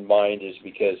this in mind is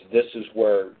because this is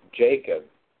where Jacob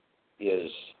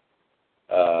is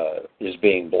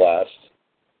being blessed,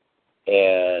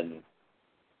 and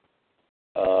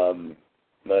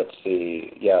let's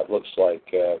see. Yeah, it looks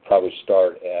like probably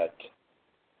start at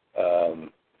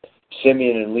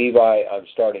Simeon and Levi. I'm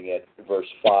starting at verse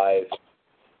 5.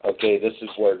 Okay, this is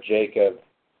where Jacob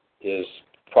is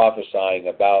prophesying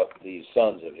about these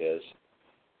sons of his.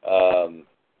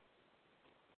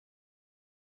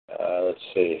 Let's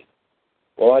see.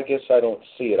 Well, I guess I don't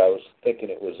see it. I was thinking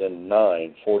it was in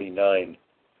 49,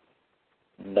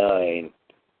 9.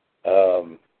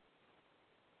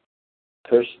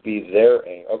 Cursed be their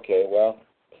anger. Okay, well,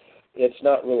 it's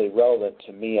not really relevant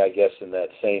to me, I guess, in that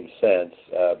same sense,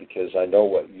 because I know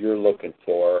what you're looking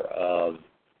for.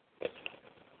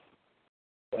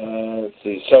 Let's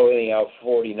see. So anyhow,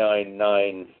 49,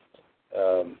 9.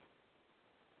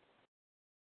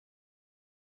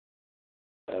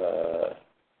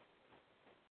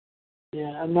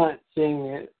 Yeah, I'm not seeing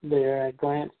it there. I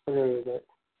glanced through it.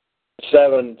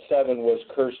 7 was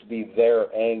cursed be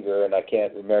their anger, and I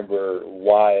can't remember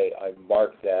why I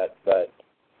marked that, but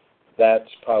that's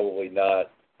probably not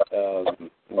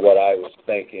what I was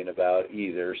thinking about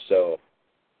either. So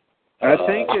I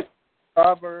think it's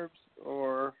Proverbs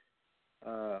or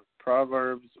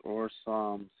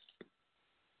Psalms.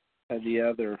 The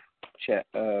other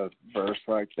verse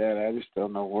like that. I just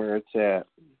don't know where it's at.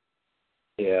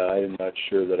 Yeah, I'm not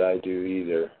sure that I do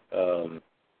either.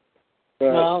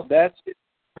 But that's it.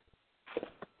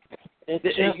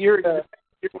 It's You're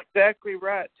exactly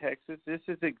right, Texas. This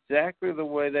is exactly the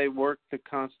way they work the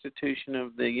Constitution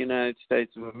of the United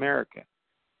States of America.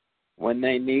 When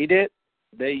they need it,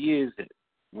 they use it.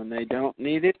 When they don't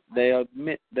need it, they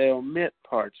omit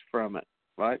parts from it.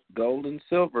 Like gold and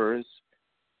silver is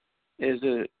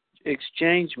a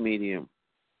exchange medium.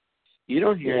 You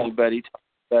don't hear anybody talk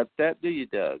about that, do you,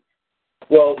 Doug?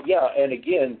 Well, yeah, and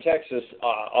again, Texas,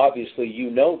 obviously you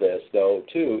know this, though,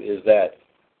 too, is that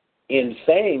in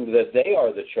saying that they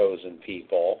are the chosen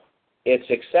people, it's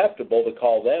acceptable to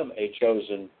call them a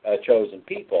chosen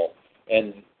people,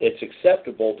 and it's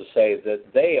acceptable to say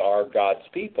that they are God's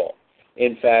people.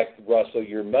 In fact, Russell,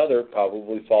 your mother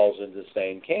probably falls into the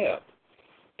same camp,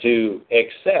 to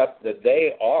accept that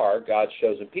they are God's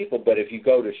chosen people. But if you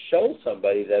go to show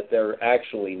somebody that they're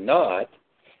actually not,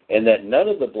 and that none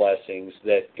of the blessings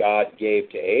that God gave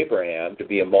to Abraham, to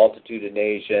be a multitude of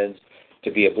nations,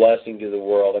 to be a blessing to the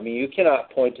world, I mean, you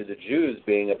cannot point to the Jews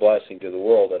being a blessing to the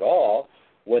world at all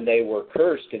when they were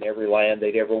cursed in every land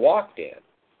they'd ever walked in.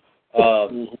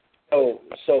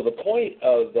 So the point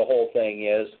of the whole thing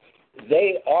is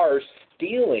they are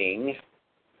stealing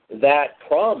that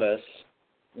promise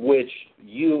which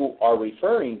you are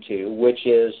referring to, which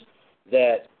is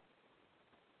that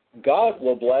God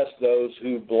will bless those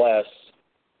who bless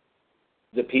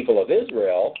the people of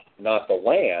Israel, not the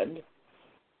land,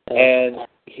 and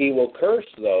he will curse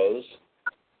those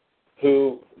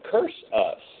who curse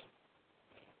us.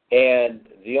 And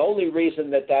the only reason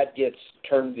that gets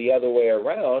turned the other way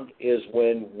around is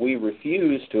when we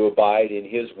refuse to abide in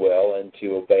his will and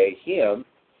to obey him,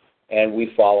 and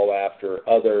we follow after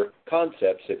other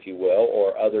concepts, if you will,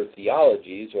 or other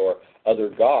theologies or other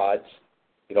gods,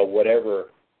 whatever,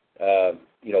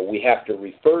 we have to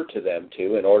refer to them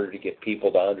to in order to get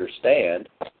people to understand.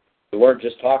 We weren't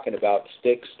just talking about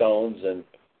sticks, stones, and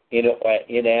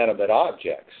inanimate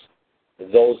objects.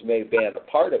 Those may have been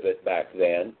a part of it back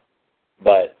then,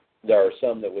 but there are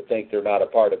some that would think they're not a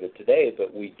part of it today,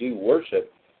 but we do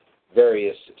worship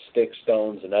various sticks,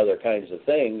 stones, and other kinds of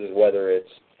things, whether it's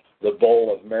the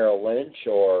bowl of Merrill Lynch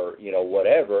or,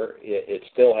 whatever. It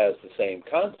still has the same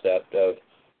concept of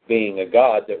being a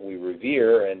God that we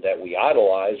revere and that we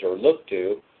idolize or look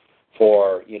to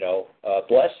for,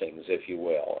 blessings, if you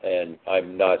will. And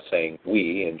I'm not saying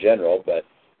we in general, but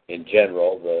in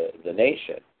general, the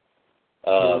nation.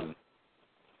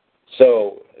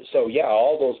 So yeah,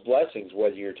 all those blessings,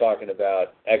 whether you're talking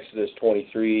about Exodus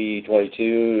 23,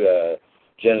 22,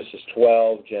 Genesis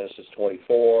 12, Genesis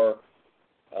 24,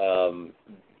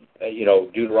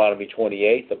 Deuteronomy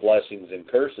 28, the blessings and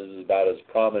curses is about as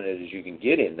prominent as you can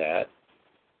get in that.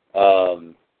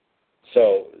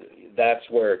 So that's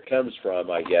where it comes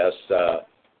from, I guess,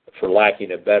 for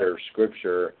lacking a better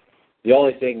scripture. The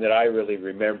only thing that I really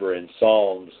remember in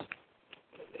Psalms,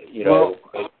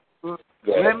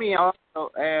 let me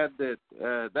also add that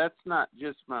that's not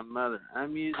just my mother.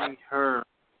 I'm using her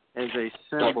as a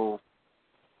symbol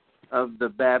of the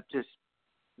Baptist,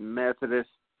 Methodist,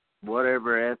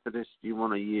 whatever Ethodist you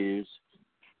want to use.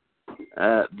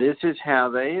 This is how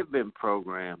they have been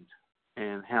programmed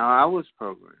and how I was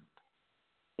programmed.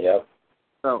 Yep.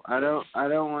 So I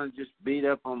don't want to just beat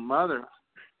up on Mother.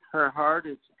 Her heart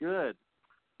is good.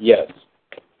 Yes.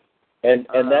 And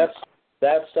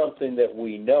that's something that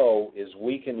we know is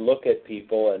we can look at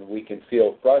people and we can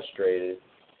feel frustrated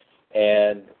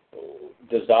and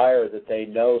desire that they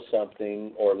know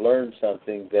something or learn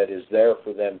something that is there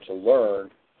for them to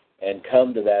learn and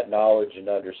come to that knowledge and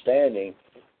understanding.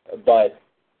 But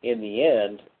in the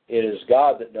end, it is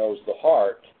God that knows the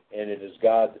heart, and it is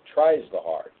God that tries the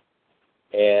heart.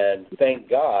 And thank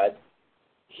God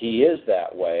he is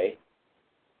that way.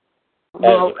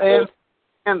 Well,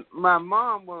 and my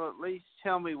mom will at least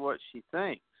tell me what she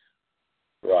thinks.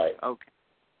 Right. Okay.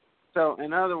 So,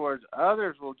 in other words,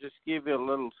 others will just give you a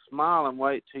little smile and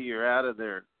wait till you're out of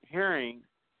their hearing,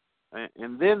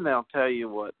 and then they'll tell you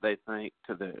what they think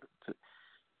to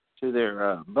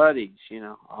their buddies.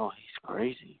 Oh, he's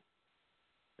crazy.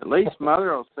 At least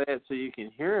Mother will say it so you can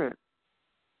hear it.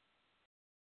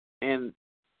 And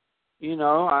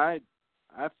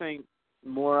I think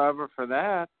more of her for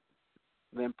that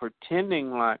than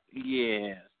pretending like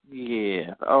yes,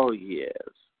 oh yes.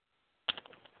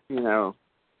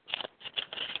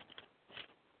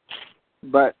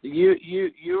 But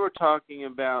you were talking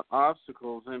about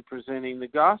obstacles in presenting the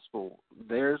gospel.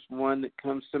 There's one that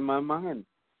comes to my mind.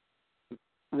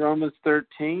 Romans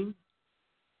 13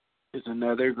 is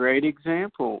another great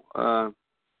example.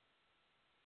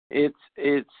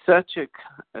 It's such a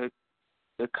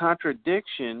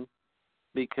contradiction,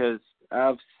 because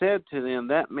I've said to them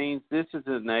that means this is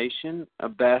a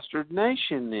bastard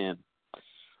nation then.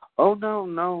 Oh, no,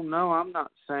 I'm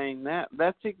not saying that.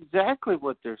 That's exactly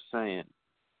what they're saying.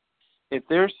 If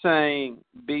they're saying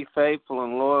be faithful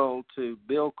and loyal to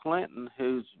Bill Clinton,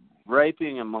 who's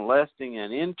raping and molesting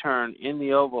an intern in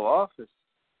the Oval Office,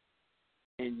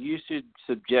 and you should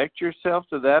subject yourself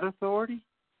to that authority?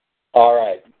 All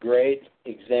right, great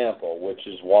example, which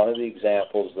is one of the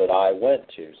examples that I went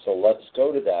to. So let's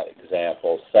go to that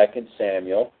example, 2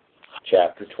 Samuel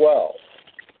chapter 12.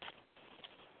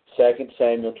 2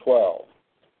 Samuel 12.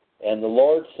 And the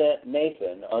Lord sent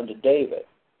Nathan unto David,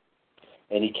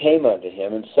 and he came unto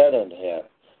him and said unto him,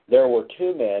 There were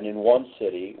two men in one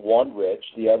city, one rich,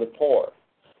 the other poor.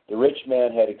 The rich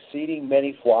man had exceeding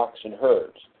many flocks and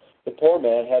herds. The poor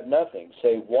man had nothing,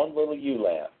 save one little ewe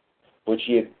lamb, which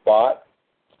he had bought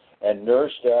and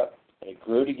nursed up, and it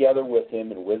grew together with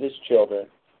him and with his children.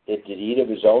 It did eat of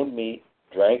his own meat,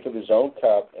 drank of his own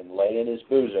cup, and lay in his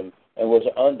bosom, and was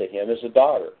unto him as a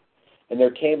daughter. And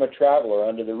there came a traveler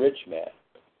unto the rich man,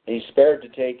 and he spared to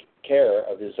take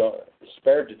of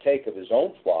his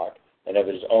own flock and of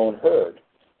his own herd,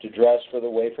 to dress for the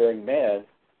wayfaring man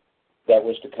that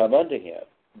was to come unto him,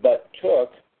 but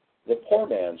took the poor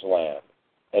man's lamb,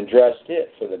 and dressed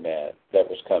it for the man that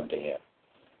was come to him.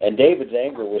 And David's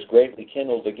anger was greatly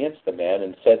kindled against the man,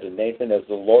 and said to Nathan, As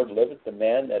the Lord liveth, the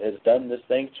man that has done this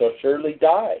thing shall surely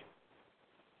die.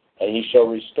 And he shall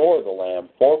restore the lamb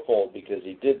fourfold, because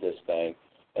he did this thing,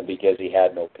 and because he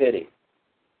had no pity.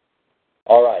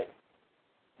 All right.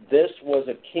 This was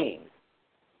a king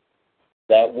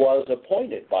that was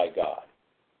appointed by God.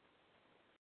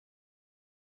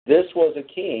 This was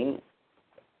a king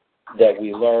that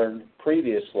we learned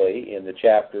previously in the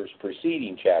chapters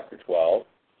preceding chapter 12,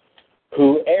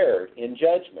 who erred in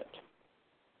judgment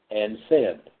and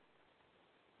sinned.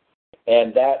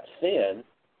 And that sin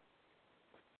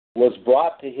was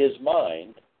brought to his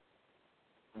mind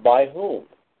by whom?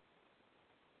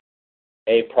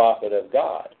 A prophet of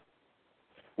God.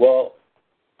 Well,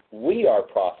 we are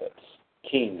prophets,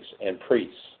 kings, and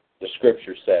priests, the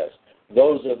Scripture says.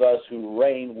 Those of us who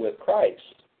reign with Christ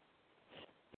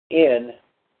in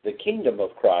the kingdom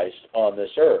of Christ on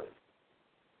this earth.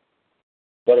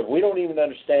 But if we don't even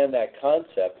understand that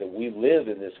concept, that we live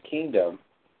in this kingdom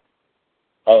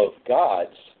of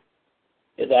God's,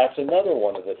 that's another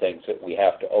one of the things that we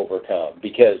have to overcome,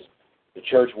 because the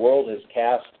church world has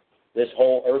cast this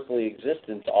whole earthly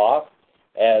existence off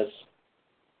as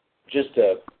just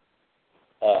a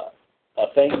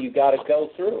thing you got to go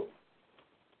through.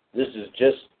 This is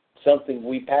just something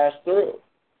we pass through.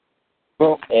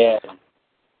 Well,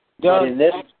 but in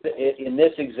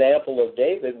this example of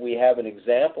David, we have an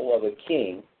example of a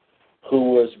king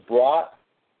who was brought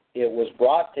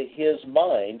to his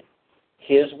mind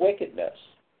his wickedness.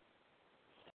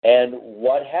 And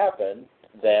what happened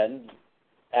then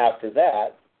after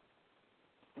that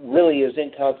really is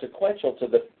inconsequential to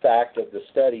the fact of the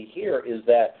study here, is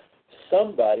that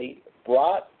somebody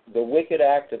brought the wicked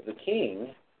act of the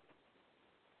king,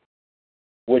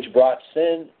 which brought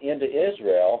sin into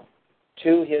Israel,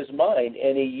 to his mind,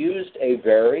 and he used a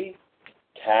very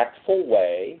tactful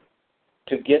way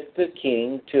to get the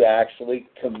king to actually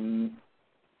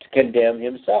condemn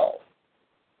himself.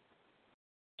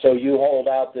 So you hold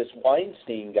out this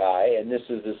Weinstein guy, and this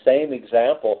is the same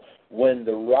example when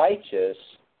the righteous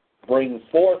bring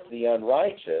forth the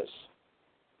unrighteous,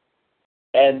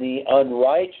 and the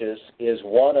unrighteous is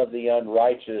one of the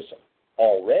unrighteous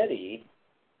already,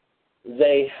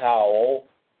 they howl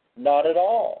not at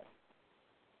all,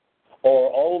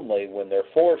 or only when they're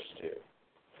forced to.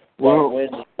 Well,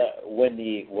 when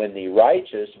the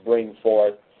righteous bring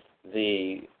forth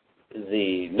the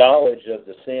knowledge of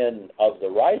the sin of the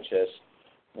righteous,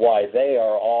 why, they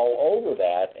are all over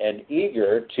that and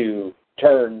eager to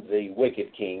turn the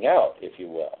wicked king out, if you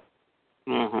will.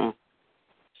 Uh-huh.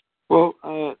 Well,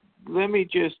 let me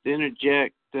just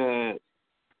interject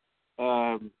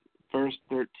verse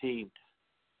 13.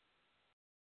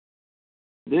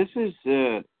 This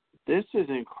is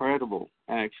incredible,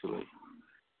 actually.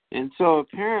 And so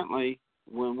apparently,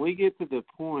 when we get to the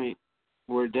point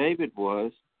where David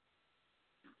was,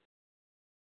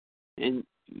 and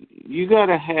you got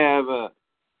to have a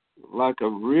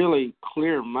really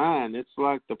clear mind. It's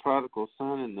like the prodigal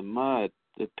son in the mud,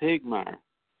 the pig mire.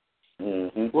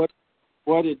 Mm-hmm.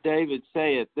 What did David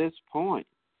say at this point?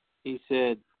 He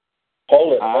said,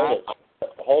 Hold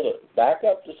it. Back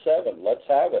up to 7. Let's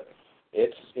have it.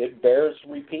 It bears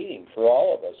repeating for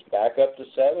all of us. Back up to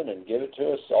 7 and give it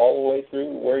to us all the way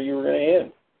through where you were going to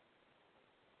end.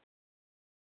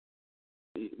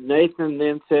 Nathan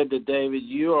then said to David,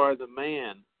 "You are the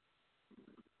man.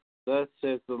 Thus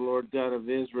says the Lord God of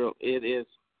Israel, it is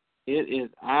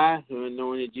I who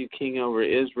anointed you king over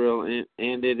Israel,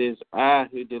 and it is I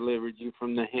who delivered you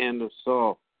from the hand of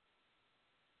Saul.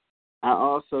 I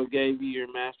also gave you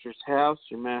your master's house,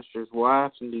 your master's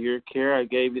wife, into your care. I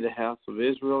gave you the house of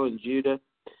Israel and Judah.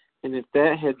 And if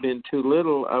that had been too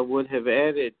little, I would have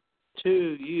added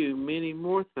to you many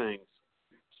more things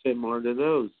similar to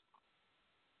those.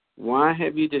 Why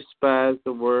have you despised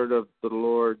the word of the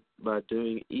Lord by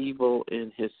doing evil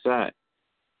in his sight?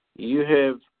 You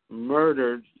have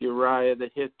murdered Uriah the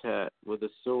Hittite with a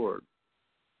sword.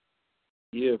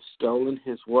 You have stolen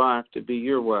his wife to be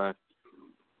your wife.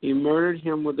 You murdered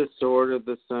him with the sword of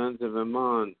the sons of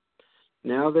Ammon.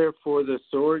 Now therefore the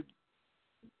sword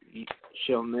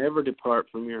shall never depart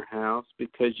from your house,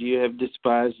 because you have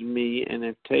despised me and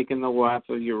have taken the wife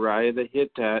of Uriah the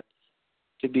Hittite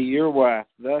to be your wife.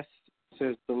 Thus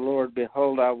says the Lord,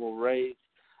 behold, I will raise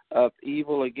up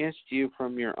evil against you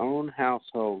from your own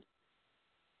household.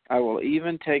 I will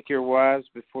even take your wives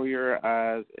before your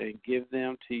eyes and give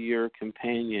them to your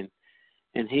companion,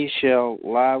 and he shall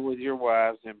lie with your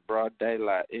wives in broad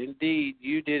daylight. Indeed,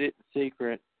 you did it in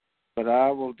secret, but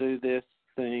I will do this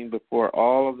thing before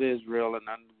all of Israel and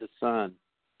under the sun."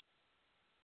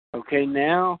 Okay,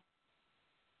 now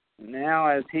now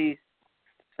as he's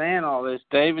saying all this,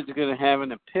 David's going to have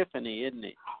an epiphany, isn't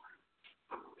he?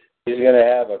 He's going to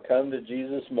have a come to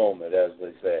Jesus moment, as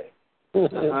they say.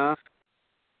 Uh-huh.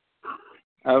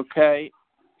 Okay.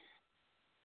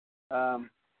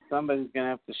 Somebody's going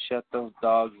to have to shut those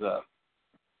dogs up.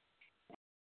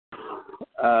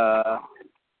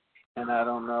 And I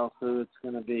don't know who it's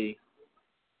going to be.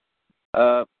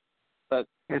 But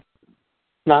it's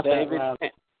not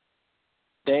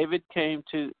David came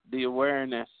to the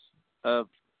awareness of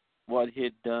what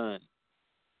he'd done.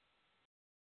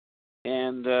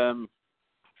 And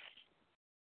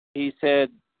he said,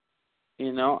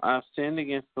 I've sinned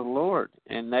against the Lord.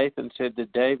 And Nathan said to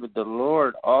David, the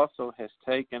Lord also has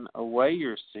taken away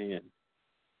your sin.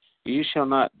 You shall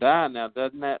not die. Now,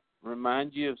 doesn't that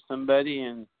remind you of somebody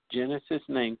in Genesis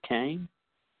named Cain?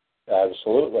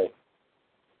 Absolutely.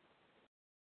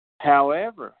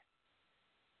 However,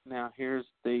 now here's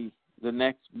the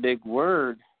next big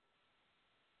word.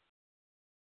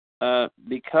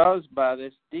 Because by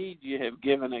this deed you have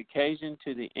given occasion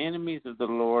to the enemies of the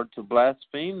Lord to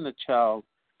blaspheme the child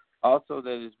also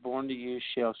that is born to you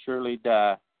shall surely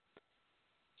die.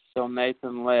 So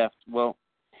Nathan left. Well,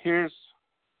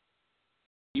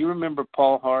 you remember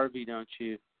Paul Harvey, don't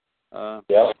you?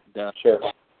 Yeah, sure.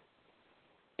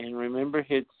 And remember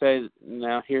he'd say,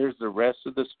 now here's the rest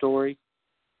of the story?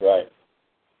 Right.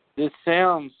 This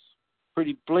sounds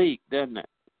pretty bleak, doesn't it?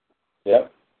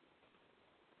 Yep.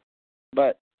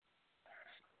 But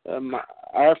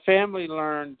our family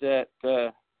learned that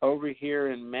over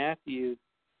here in Matthew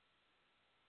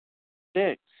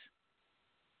 6,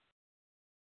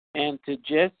 and to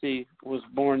Jesse was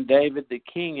born David the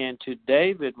king, and to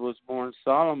David was born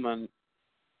Solomon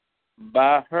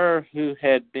by her who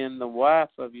had been the wife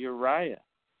of Uriah.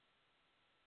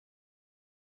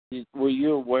 Were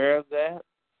you aware of that?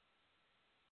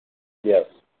 Yes.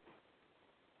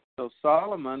 So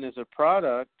Solomon is a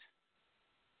product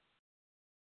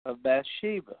of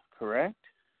Bathsheba, correct?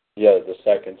 Yeah, the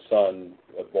second son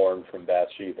born from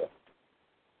Bathsheba.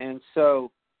 And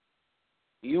so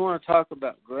you want to talk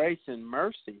about grace and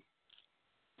mercy.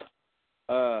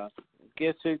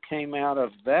 Guess who came out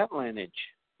of that lineage?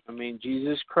 I mean,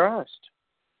 Jesus Christ.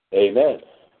 Amen.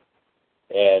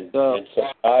 And so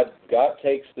God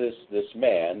takes this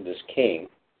man, this king,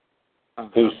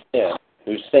 who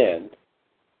sinned,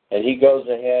 and he goes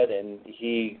ahead and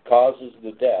he causes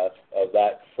the death of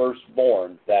that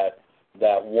firstborn, that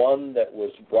one that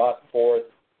was brought forth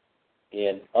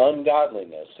in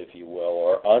ungodliness, if you will,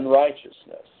 or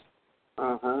unrighteousness.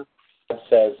 Uh-huh. God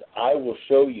says, I will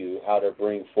show you how to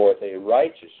bring forth a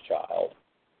righteous child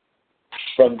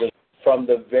from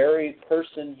the very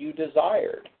person you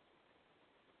desired.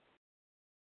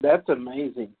 That's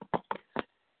amazing.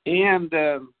 And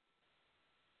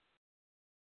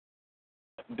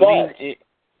but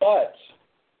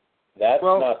that's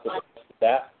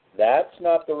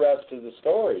not the rest of the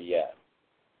story yet.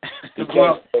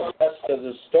 Because the rest of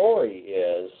the story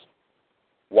is,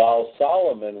 while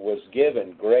Solomon was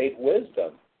given great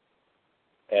wisdom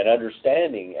and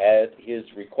understanding at his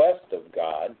request of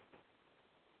God,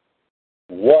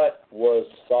 what was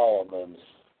Solomon's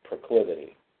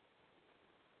proclivity?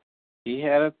 He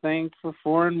had a thing for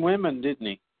foreign women, didn't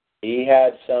he? He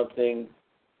had something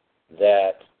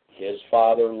that his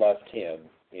father left him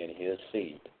in his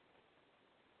seed.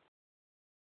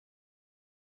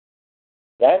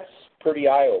 That's pretty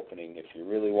eye-opening if you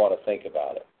really want to think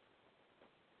about it.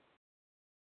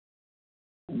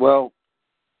 Well,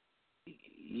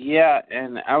 yeah,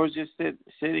 and I was just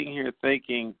sitting here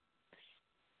thinking,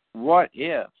 what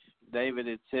if David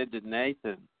had said to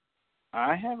Nathan,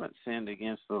 I haven't sinned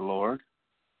against the Lord?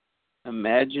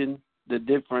 Imagine the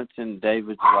difference in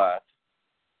David's life.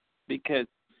 Because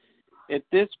at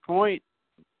this point,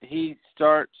 he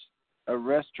starts a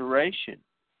restoration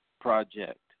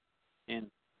project. And,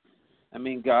 I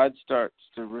mean, God starts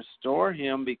to restore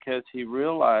him because he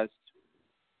realized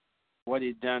what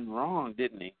he'd done wrong,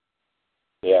 didn't he?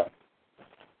 Yeah.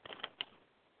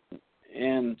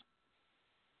 And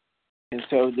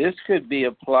so this could be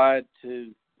applied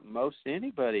to most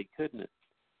anybody, couldn't it?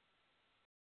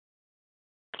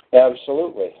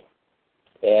 Absolutely.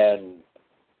 And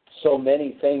so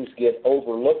many things get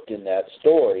overlooked in that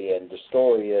story, and the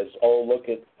story is, oh, look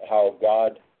at how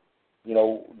God,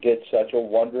 did such a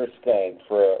wondrous thing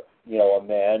for, a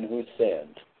man who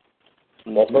sinned.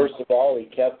 Mm-hmm. Well, first of all,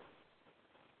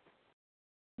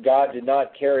 God did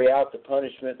not carry out the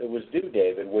punishment that was due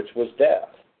David, which was death.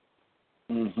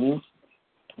 Mm-hmm.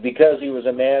 Because he was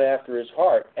a man after his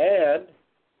heart. And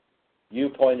you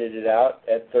pointed it out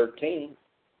at 13,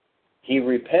 he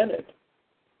repented.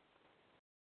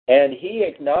 And he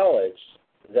acknowledged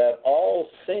that all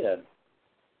sin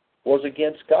was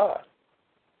against God.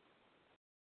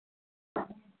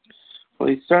 Well,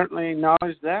 he certainly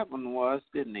acknowledged that one was,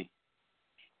 didn't he?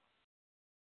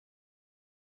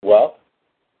 Well,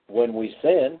 when we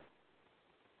sin,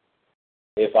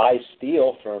 if I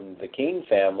steal from the King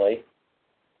family,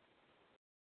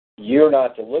 you're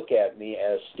not to look at me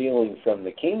as stealing from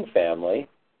the King family.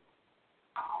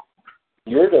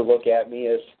 You're to look at me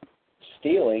as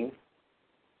stealing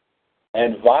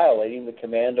and violating the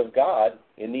command of God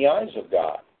in the eyes of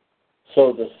God.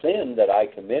 So the sin that I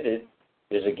committed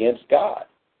is against God.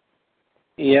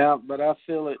 Yeah, but I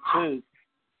feel it too.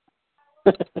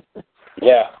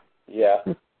 Yeah,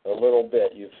 a little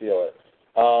bit you feel it.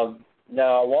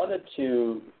 Now, I wanted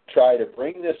to try to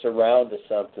bring this around to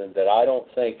something that I don't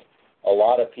think a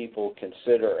lot of people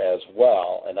consider as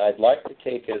well, and I'd like to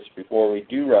take us, before we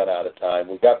do run out of time,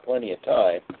 we've got plenty of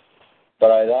time, but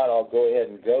I thought I'll go ahead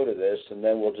and go to this, and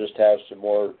then we'll just have some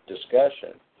more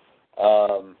discussion.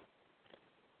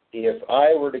 If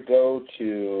I were to go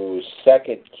to 2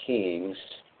 Kings,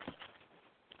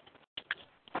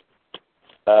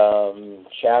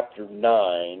 chapter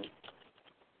 9,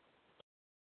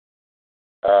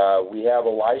 we have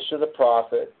Elisha the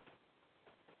prophet,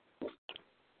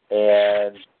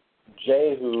 and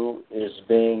Jehu is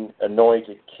being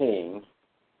anointed king.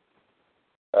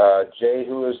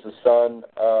 Jehu is the son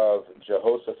of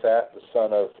Jehoshaphat, the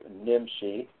son of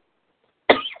Nimshi.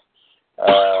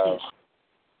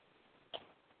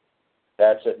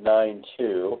 That's at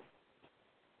 9:2.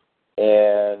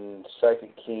 And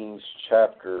 2 Kings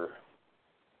chapter,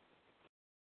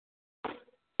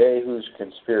 Jehu's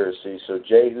conspiracy. So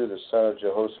Jehu, the son of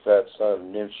Jehoshaphat, son of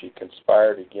Nimshi,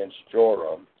 conspired against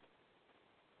Joram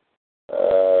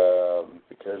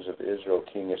because of Israel,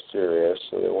 king of Syria.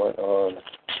 So they went on.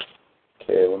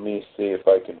 Okay, let me see if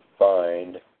I can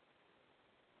find.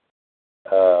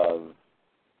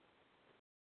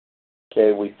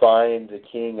 Okay, we find the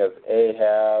king of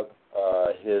Ahab,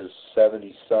 his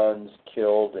 70 sons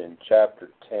killed in chapter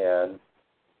 10.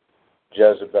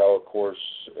 Jezebel, of course,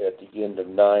 at the end of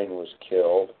 9 was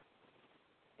killed.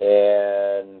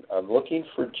 And I'm looking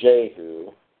for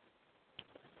Jehu.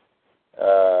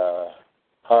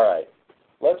 All right,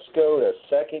 let's go to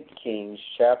 2 Kings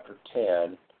chapter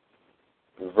 10,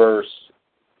 verse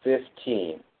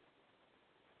 15.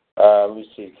 Let me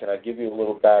see, can I give you a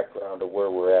little background of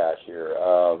where we're at here?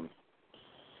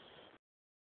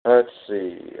 Let's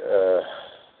see,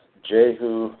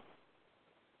 Jehu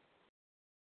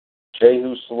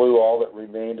slew all that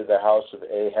remained of the house of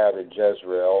Ahab in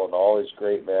Jezreel, and all his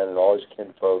great men and all his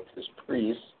kinfolk, his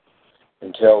priests,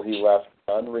 until he left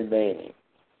none remaining.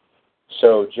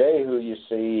 So Jehu, you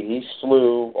see, he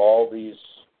slew all these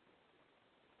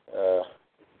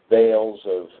Baals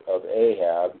of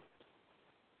Ahab.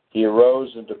 He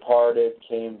arose and departed,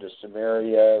 came to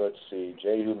Samaria. Let's see,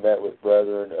 Jehu met with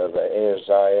brethren of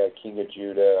Ahaziah, king of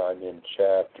Judah. I'm in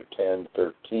chapter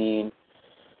 10:13.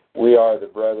 We are the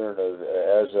brethren of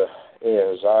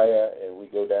Ahaziah, and we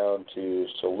go down to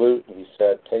salute, and he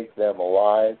said, take them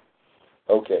alive.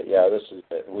 Okay, yeah, this is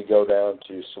it. We go down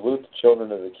to salute the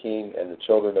children of the king and the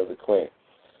children of the queen.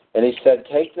 And he said,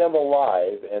 take them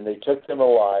alive, and they took them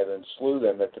alive and slew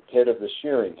them at the pit of the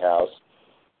shearing house,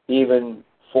 even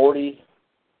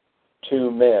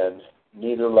 42 men,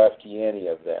 neither left ye any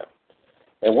of them.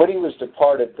 And when he was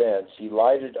departed thence, he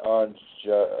lighted on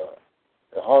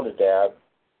Jehonadab,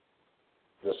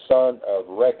 the son of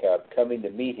Rechab, coming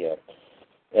to meet him.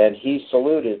 And he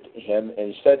saluted him,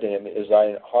 and he said to him, is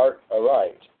thine heart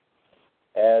aright,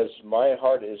 as my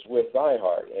heart is with thy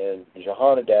heart? And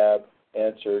Jehonadab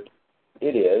answered,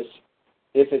 it is.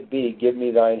 If it be, give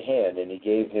me thine hand. And he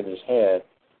gave him his hand,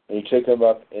 and he took him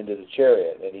up into the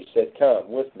chariot. And he said,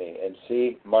 come with me, and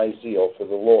see my zeal for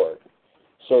the Lord.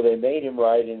 So they made him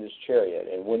ride in his chariot.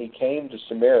 And when he came to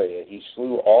Samaria, he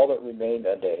slew all that remained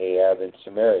unto Ahab in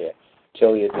Samaria,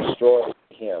 till he had destroyed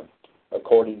him,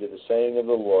 according to the saying of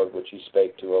the Lord, which he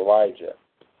spake to Elijah.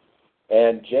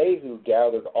 And Jehu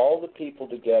gathered all the people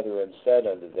together and said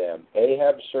unto them,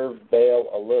 Ahab served Baal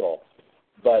a little,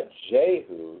 but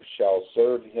Jehu shall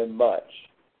serve him much.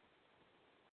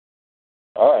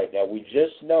 All right, now we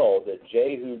just know that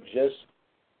Jehu just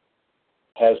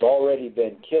has already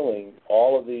been killing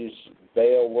all of these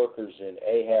Baal workers in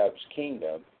Ahab's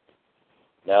kingdom.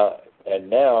 Now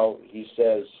he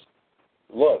says,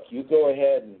 look, you go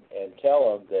ahead and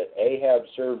tell him that Ahab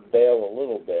served Baal a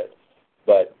little bit,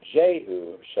 but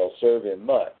Jehu shall serve him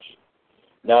much.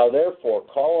 Now therefore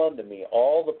call unto me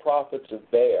all the prophets of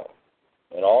Baal,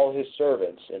 and all his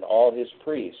servants, and all his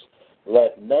priests.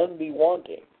 Let none be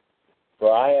wanting.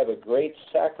 For I have a great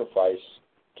sacrifice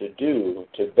to do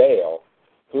to Baal.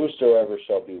 Whosoever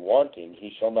shall be wanting,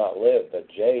 he shall not live. But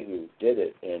Jehu did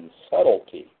it in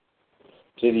subtlety,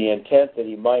 to the intent that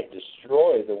he might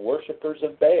destroy the worshippers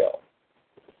of Baal.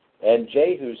 And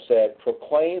Jehu said,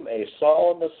 proclaim a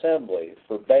solemn assembly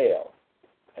for Baal.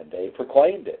 And they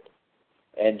proclaimed it.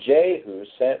 And Jehu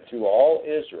sent through all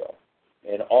Israel,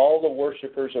 and all the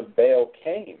worshippers of Baal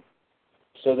came,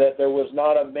 so that there was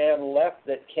not a man left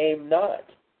that came not.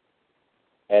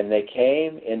 And they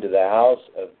came into the house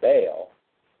of Baal,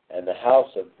 and the house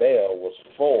of Baal was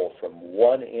full from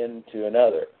one end to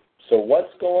another. So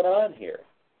what's going on here?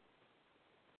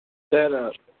 Set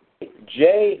up.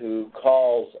 Jehu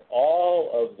calls all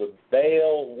of the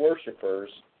Baal worshippers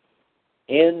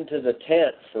into the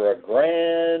tent for a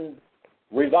grand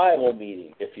revival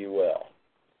meeting, if you will.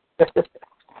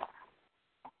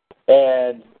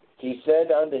 And he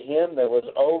said unto him that was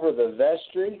over the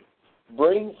vestry,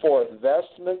 bring forth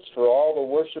vestments for all the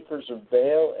worshippers of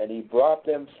Baal, and he brought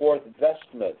them forth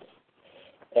vestments.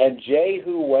 And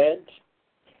Jehu went,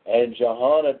 and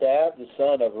Jehonadab, the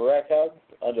son of Rechab,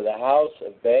 unto the house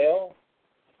of Baal,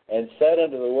 and said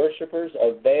unto the worshippers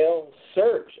of Baal,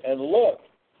 search and look,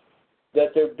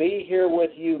 that there be here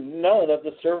with you none of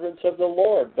the servants of the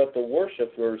Lord, but the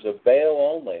worshippers of Baal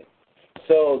only.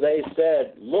 So they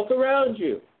said, look around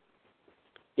you.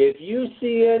 If you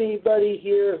see anybody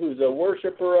here who's a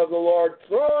worshiper of the Lord,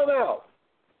 throw him out.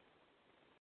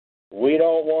 We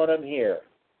don't want him here.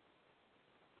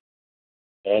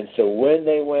 And so when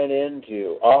they went in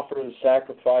to offer the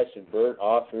sacrifice and burnt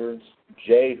offerings,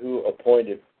 Jehu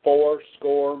appointed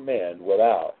 80 men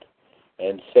without,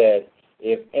 and said,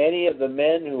 if any of the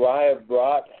men who I have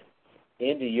brought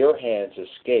into your hands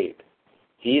escape,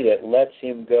 he that lets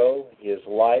him go, his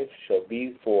life shall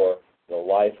be for the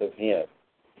life of him.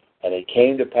 And it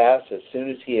came to pass, as soon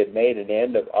as he had made an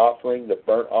end of offering the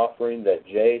burnt offering, that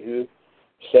Jehu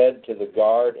said to the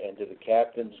guard and to the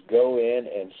captains, go in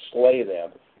and slay them,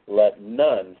 let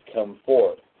none come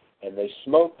forth. And they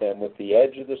smote them with the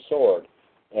edge of the sword,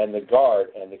 and the guard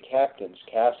and the captains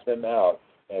cast them out,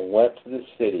 and went to the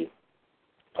city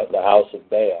of the house of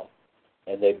Baal.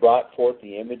 And they brought forth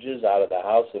the images out of the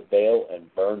house of Baal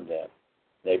and burned them.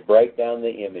 They break down the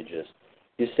images.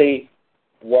 You see,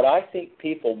 what I think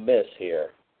people miss here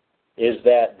is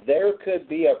that there could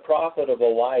be a prophet of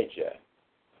Elijah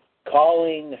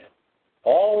calling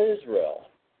all Israel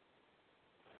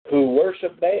who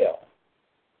worship Baal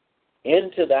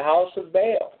into the house of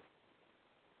Baal.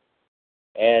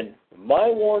 And my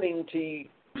warning to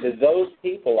those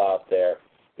people out there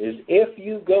is, if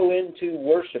you go into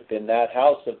worship in that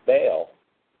house of Baal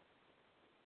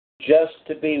just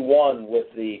to be one with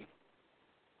the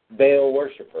Baal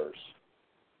worshipers,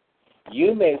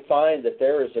 you may find that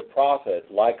there is a prophet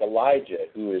like Elijah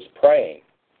who is praying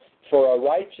for a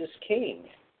righteous king.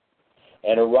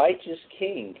 And a righteous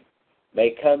king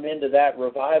may come into that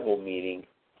revival meeting,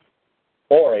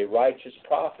 or a righteous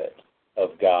prophet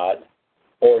of God,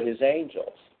 or his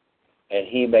angels, and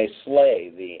he may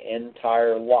slay the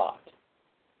entire lot.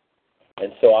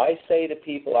 And so I say to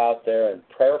people out there, and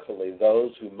prayerfully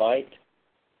those who might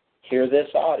hear this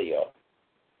audio,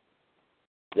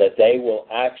 that they will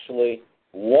actually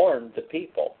warn the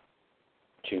people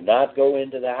to not go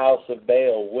into the house of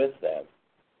Baal with them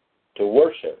to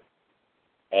worship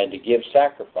and to give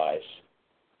sacrifice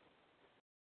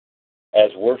as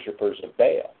worshipers of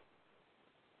Baal.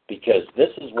 Because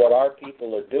this is what our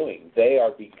people are doing. They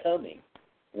are becoming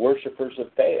worshipers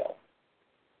of Baal.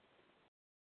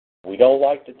 We don't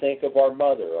like to think of our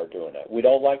mother are doing it. We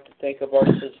don't like to think of our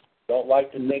sister. We don't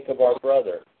like to think of our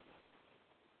brother.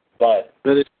 But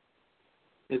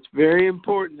it's very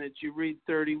important that you read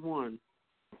 31.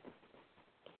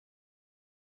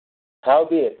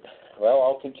 Howbeit, well,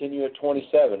 I'll continue at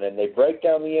 27. And they break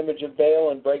down the image of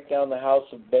Baal and break down the house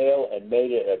of Baal and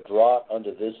made it a draught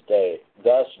unto this day.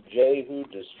 Thus Jehu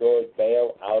destroyed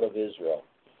Baal out of Israel.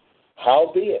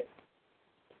 Howbeit,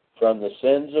 from the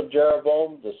sins of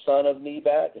Jeroboam, the son of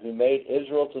Nebat, who made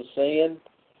Israel to sin,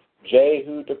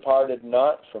 Jehu departed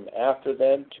not from after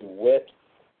them, to wit,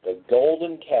 the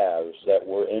golden calves that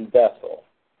were in Bethel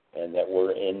and that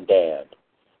were in Dan.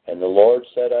 And the Lord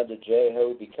said unto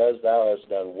Jehu, because thou hast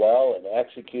done well in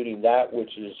executing that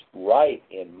which is right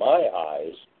in my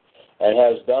eyes, and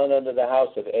hast done unto the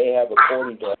house of Ahab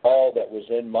according to all that was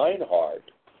in mine heart,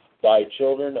 thy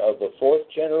children of the 4th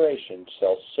generation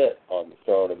shall sit on the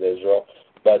throne of Israel.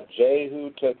 But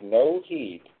Jehu took no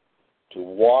heed to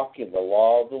walk in the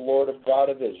law of the Lord of God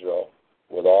of Israel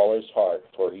with all his heart,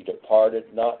 for he departed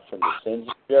not from the sins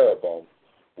of Jeroboam,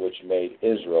 which made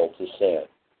Israel to sin.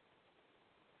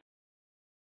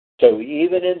 So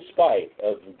even in spite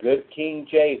of good King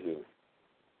Jehu,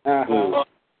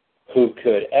 who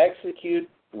could execute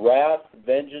wrath,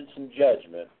 vengeance, and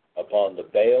judgment upon the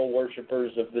Baal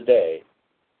worshippers of the day,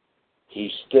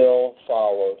 he still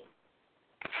followed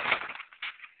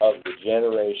of the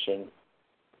generation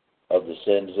of the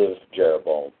sins of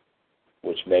Jeroboam,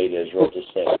 which made Israel to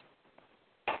sin.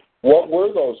 What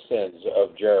were those sins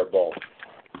of Jeroboam?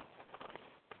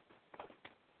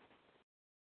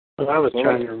 Well, I was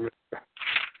trying to remember.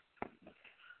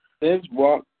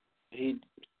 He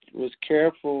was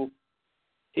careful.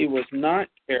 He was not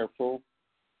careful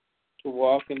to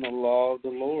walk in the law of the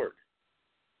Lord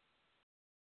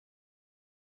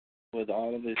with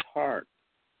all of his heart.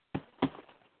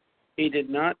 He did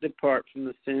not depart from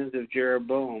the sins of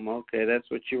Jeroboam. Okay, that's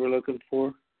what you were looking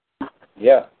for?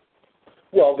 Yeah.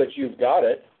 Well, but you've got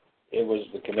it. It was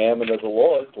the commandment of the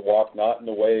Lord to walk not in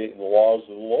the way, the laws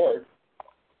of the Lord.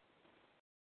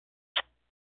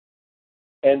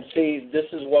 And see, this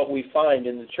is what we find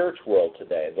in the church world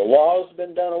today. The law's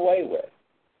been done away with.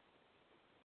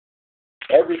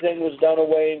 Everything was done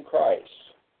away in Christ.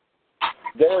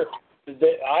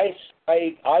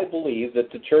 I believe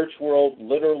that the church world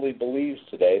literally believes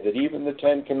today that even the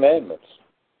Ten Commandments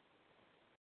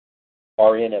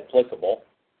are inapplicable.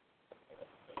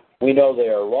 We know they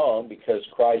are wrong because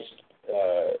Christ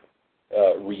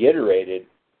reiterated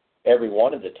every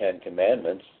one of the Ten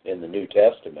Commandments in the New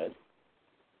Testament.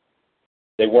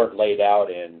 They weren't laid out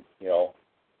in,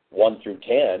 1 through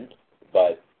 10,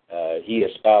 but he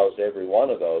espoused every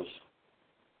one of those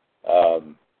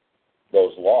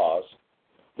laws.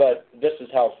 But this is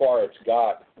how far it's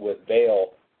got with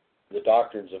Baal, the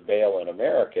doctrines of Baal in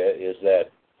America, is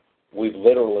that we've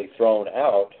literally thrown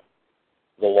out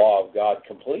the law of God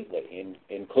completely,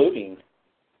 including,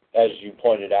 as you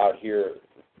pointed out here,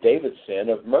 David's sin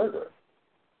of murder.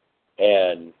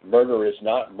 And murder is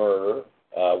not murder.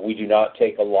 We do not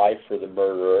take a life for the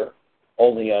murderer,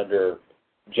 only under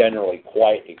generally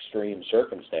quite extreme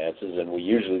circumstances, and we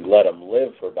usually let them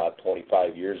live for about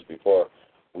 25 years before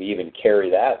we even carry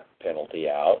that penalty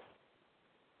out.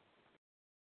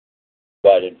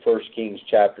 But in 1 Kings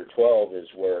chapter 12 is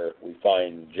where we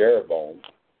find Jeroboam,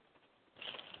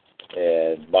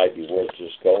 and it might be worth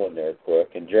just going there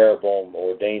quick. And Jeroboam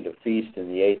ordained a feast in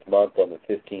the 8th month on the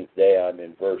 15th day. I'm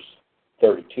in verse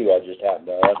 32. I just happened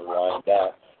to underline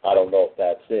that. I don't know if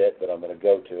that's it, but I'm going to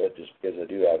go to it just because I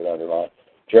do have it underlined.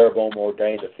 Jeroboam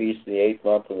ordained a feast in the 8th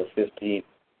month on the 15th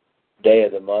day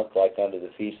of the month, like unto the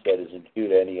feast that is in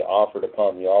Judah, and he offered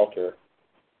upon the altar.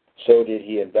 So did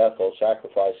he in Bethel,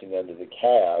 sacrificing unto the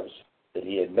calves that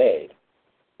he had made.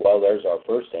 Well, there's our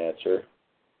first answer.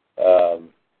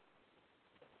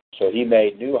 So he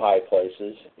made new high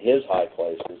places, his high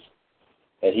places,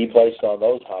 and he placed on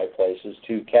those high places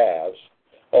 2 calves.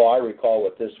 Oh, I recall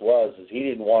what this was, is he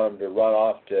didn't want them to run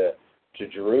off to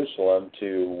Jerusalem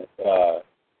to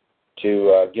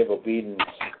give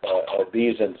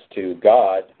obeisance to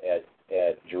God at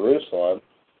Jerusalem,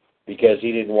 because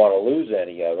he didn't want to lose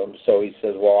any of them. So he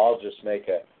says, well, I'll just make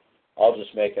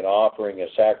an offering, a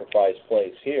sacrifice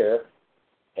place here,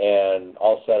 and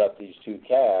I'll set up these 2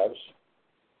 calves.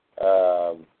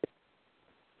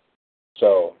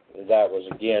 So that was,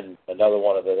 again, another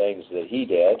one of the things that he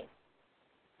did.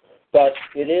 But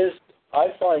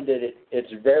I find that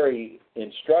it's very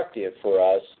instructive for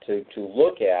us to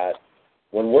look at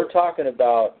when we're talking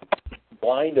about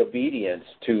blind obedience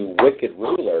to wicked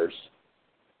rulers.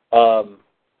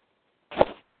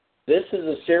 This is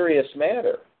a serious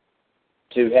matter,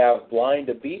 to have blind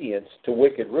obedience to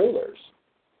wicked rulers.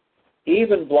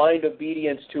 Even blind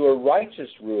obedience to a righteous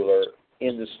ruler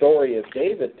in the story of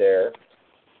David there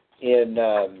in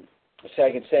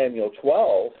 2 Samuel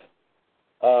 12,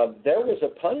 there was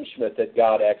a punishment that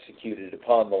God executed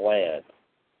upon the land,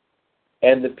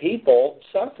 and the people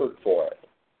suffered for it.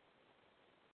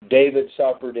 David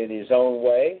suffered in his own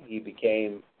way. He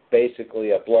became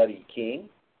basically a bloody king.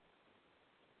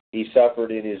 He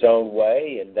suffered in his own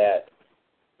way in that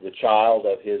the child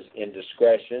of his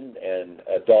indiscretion and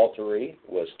adultery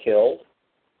was killed,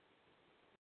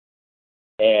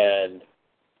 and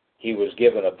he was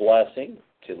given a blessing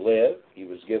to live. He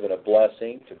was given a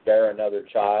blessing to bear another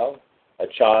child, a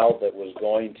child that was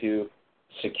going to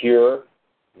secure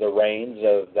the reins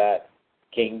of that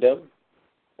kingdom,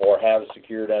 or have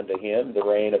secured unto him the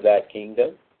reign of that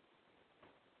kingdom.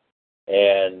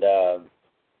 And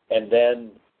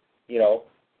then,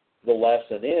 the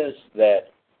lesson is that,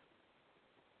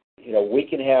 we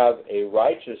can have a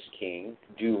righteous king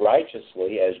do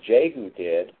righteously, as Jehu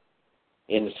did,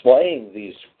 in slaying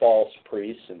these false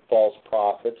priests and false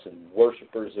prophets and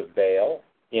worshipers of Baal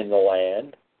in the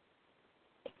land,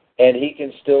 and he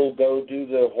can still go do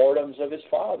the whoredoms of his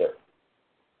father.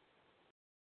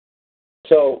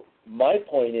 So my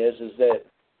point is that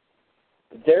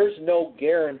there's no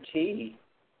guarantee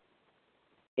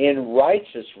in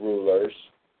righteous rulers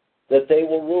that they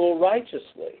will rule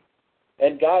righteously.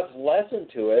 And God's lesson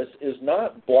to us is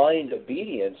not blind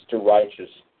obedience to righteous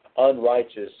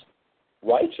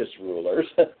rulers,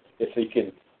 if he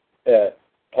can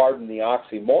pardon the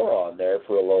oxymoron there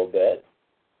for a little bit.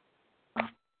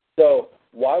 So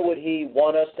why would he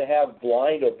want us to have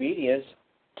blind obedience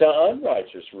to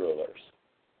unrighteous rulers?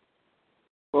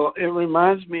 Well, it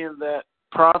reminds me of that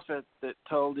prophet that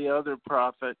told the other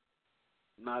prophet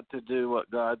not to do what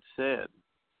God said.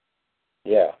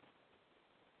 Yeah.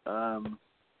 And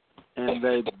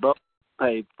they both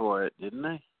paid for it, didn't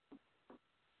they?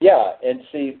 Yeah, and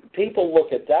see, people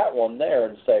look at that one there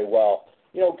and say, well,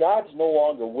 God's no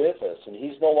longer with us, and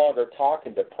he's no longer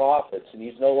talking to prophets, and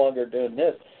he's no longer doing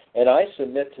this. And I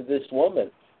submit to this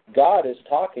woman, God is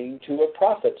talking to a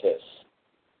prophetess.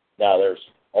 Now, there's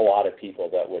a lot of people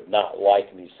that would not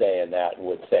like me saying that and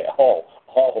would say,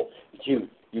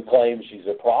 you claim she's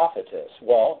a prophetess.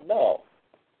 Well, no.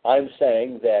 I'm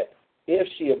saying that if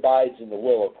she abides in the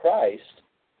will of Christ,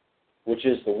 which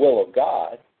is the will of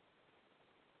God,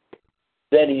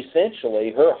 then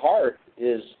essentially her heart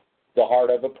is the heart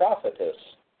of a prophetess.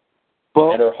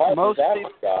 Well, and her heart is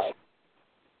after God.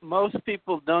 Most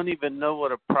people don't even know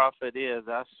what a prophet is.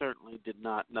 I certainly did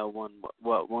not know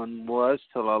what one was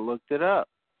till I looked it up.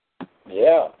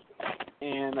 Yeah.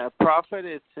 And a prophet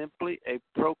is simply a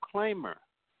proclaimer.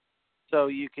 So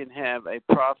you can have a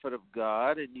prophet of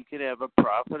God and you can have a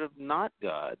prophet of not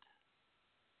God.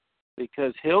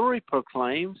 Because Hillary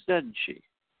proclaims, doesn't she?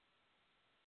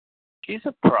 She's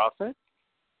a prophet.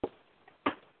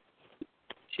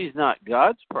 She's not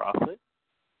God's prophet.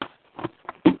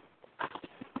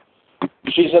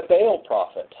 She's a Baal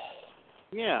prophet.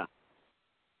 Yeah.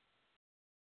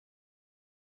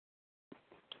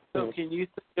 So can you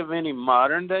think of any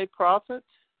modern day prophets?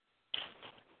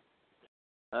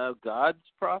 God's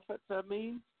prophets, I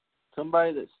mean?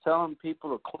 Somebody that's telling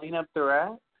people to clean up their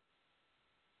act?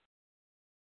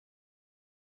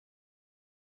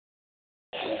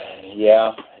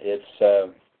 Yeah,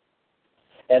 it's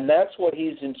and that's what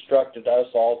he's instructed us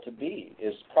all to be,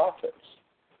 is prophets.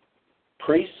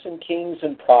 Priests and kings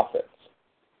and prophets.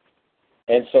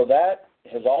 And so that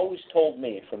has always told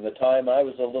me from the time I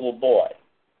was a little boy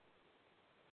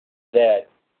that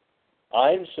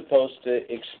I'm supposed to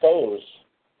expose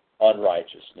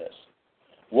unrighteousness.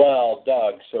 Well,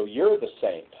 Doug, so you're the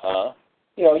saint, huh?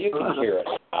 You can hear it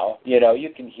now. You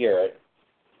can hear it.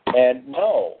 And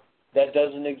no, that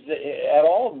doesn't at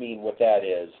all mean what that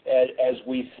is. As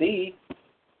we see,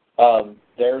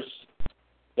 there's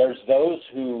those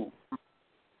who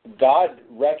God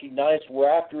recognized were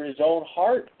after his own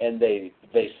heart, and they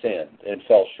sinned and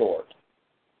fell short.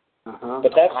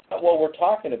 But that's not what we're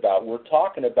talking about. We're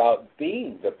talking about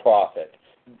being the prophet,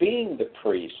 being the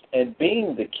priest, and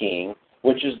being the king,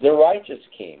 which is the righteous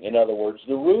king. In other words,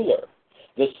 the ruler,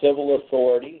 the civil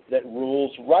authority that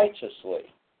rules righteously.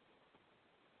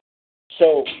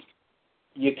 So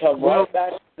you come right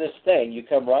back to this thing. You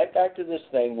come right back to this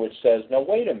thing which says, now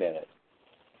wait a minute.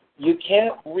 You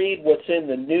can't read what's in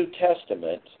the New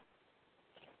Testament,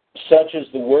 such as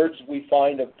the words we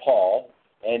find of Paul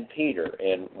and Peter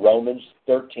in Romans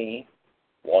 13,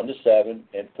 1-7,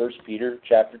 and 1 Peter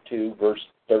chapter 2, verse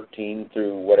 13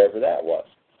 through whatever that was.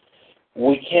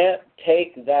 We can't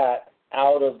take that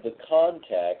out of the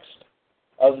context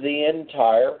of the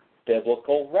entire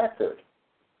biblical record.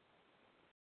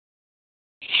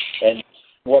 And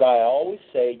what I always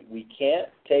say, we can't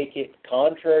take it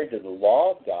contrary to the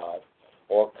law of God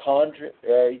or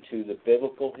contrary to the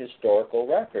biblical historical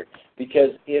record.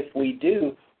 Because if we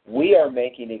do, we are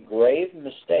making a grave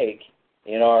mistake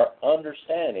in our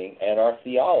understanding and our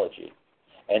theology.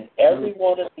 And every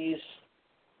one of these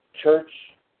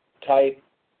church-type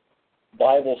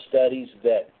Bible studies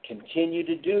that continue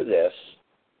to do this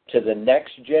to the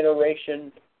next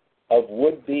generation of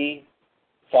would-be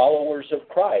followers of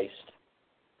Christ,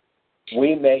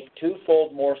 we make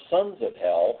twofold more sons of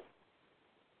hell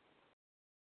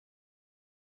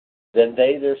than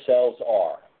they themselves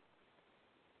are.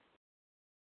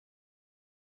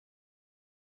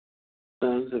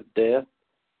 Sons of death?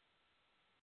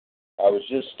 I was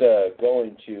just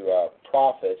going to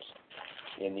Prophets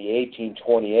in the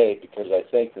 1828 because I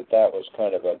think that was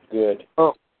kind of a good...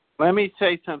 Oh, let me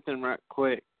say something right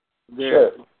quick.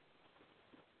 There. Sure.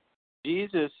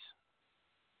 Jesus,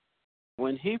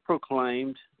 when he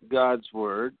proclaimed God's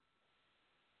word,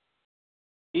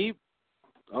 he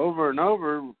over and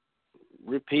over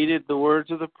repeated the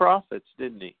words of the prophets,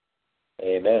 didn't he?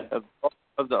 Amen.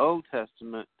 Of the Old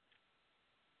Testament,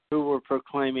 who were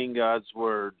proclaiming God's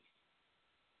word.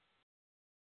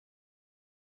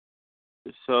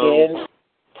 So, in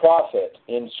prophet,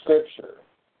 in Scripture,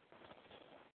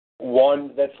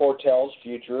 one that foretells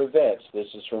future events. This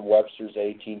is from Webster's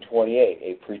 1828.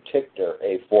 A predictor,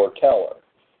 a foreteller.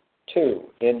 2,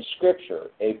 in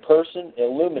Scripture, a person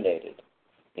illuminated,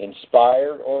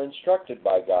 inspired or instructed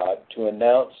by God to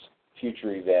announce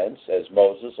future events, as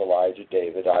Moses, Elijah,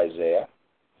 David, Isaiah.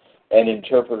 An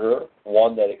interpreter,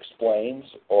 one that explains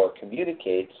or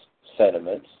communicates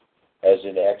sentiments, as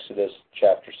in Exodus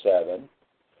chapter 7.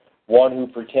 One who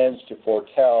pretends to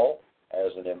foretell,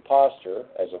 as an impostor,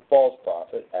 as a false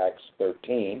prophet, Acts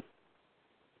 13.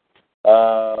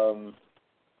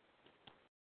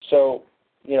 So,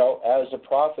 as a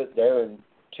prophet there in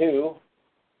 2,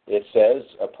 it says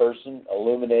a person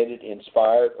illuminated,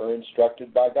 inspired, or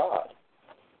instructed by God.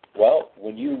 Well,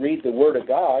 when you read the Word of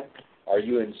God, are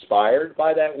you inspired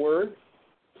by that Word?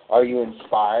 Are you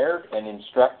inspired and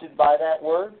instructed by that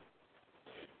Word?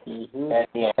 Mm-hmm. And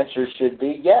the answer should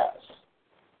be yes.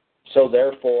 So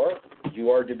therefore,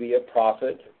 you are to be a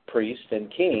prophet, priest,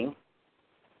 and king,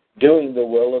 doing the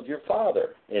will of your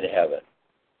Father in heaven,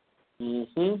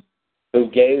 mm-hmm. who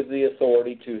gave the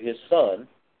authority to His Son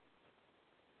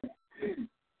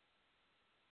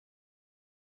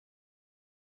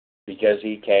because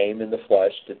He came in the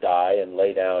flesh to die and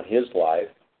lay down His life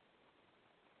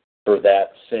for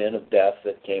that sin of death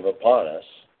that came upon us.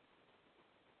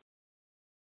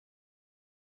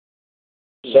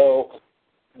 So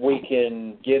we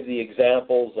can give the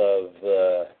examples of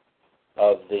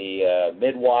the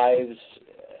midwives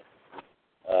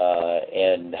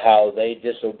and how they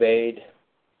disobeyed,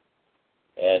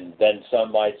 and then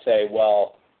some might say,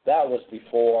 well, that was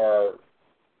before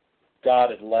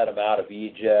God had let them out of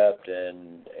Egypt,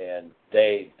 and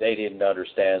they didn't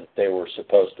understand that they were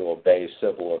supposed to obey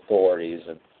civil authorities,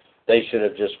 and they should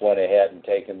have just went ahead and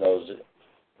taken those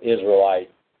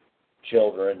Israelite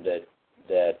children that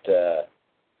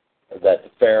the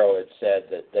Pharaoh had said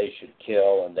that they should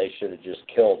kill, and they should have just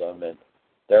killed them, and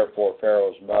therefore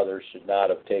Pharaoh's mother should not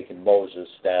have taken Moses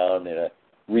down in a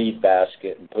reed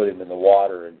basket and put him in the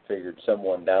water and figured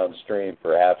someone downstream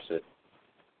perhaps that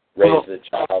raise the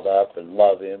child up and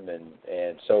love him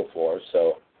and so forth.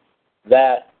 So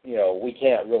that, we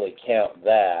can't really count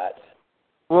that.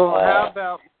 Well, how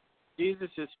about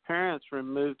Jesus' parents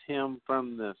removed him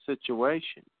from the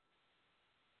situation?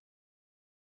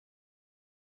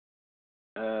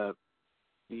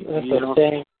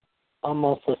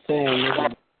 Almost the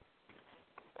same.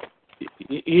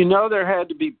 There had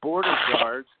to be border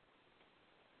guards.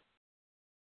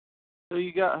 So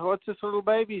you got, what's this little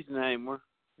baby's name?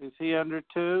 Is he under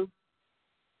 2?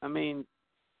 I mean,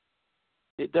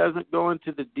 it doesn't go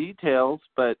into the details,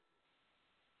 but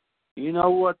you know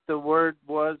what the word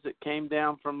was that came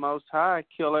down from Most High?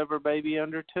 Kill every baby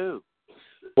under 2.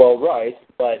 Well, right,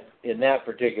 but in that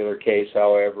particular case,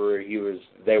 however,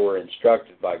 they were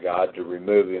instructed by God to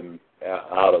remove him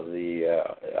out of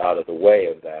the way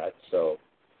of that. So,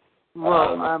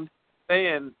 I'm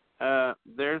saying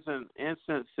there's an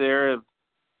instance there of,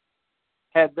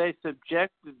 had they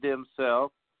subjected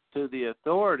themselves to the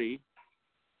authority,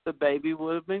 the baby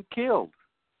would have been killed.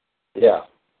 Yeah.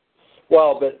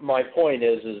 Well, but my point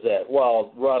is that,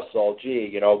 Russell,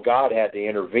 God had to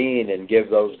intervene and give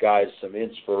those guys some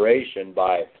inspiration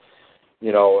by,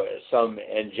 some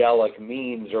angelic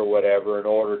means or whatever in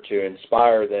order to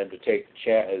inspire them to take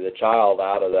the child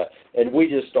out of and we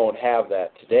just don't have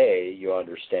that today, you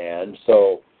understand.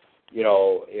 So,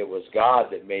 it was God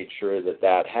that made sure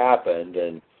that happened,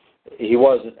 and He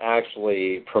wasn't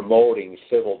actually promoting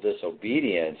civil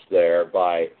disobedience there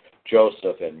by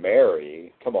Joseph and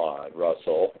Mary. Come on,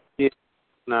 Russell. Yeah,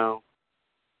 no.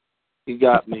 You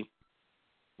got me.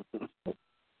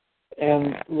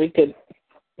 And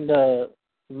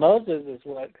Moses is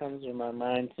what comes to my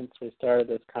mind since we started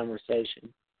this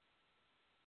conversation.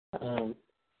 Because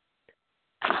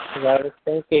I was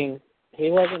thinking, he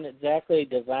wasn't exactly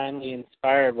divinely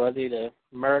inspired, was he, to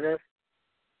murder?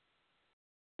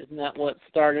 Isn't that what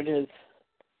started his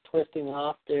twisting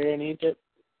off there in Egypt?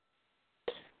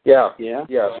 Yeah,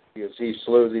 because he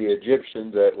slew the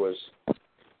Egyptian that was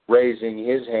raising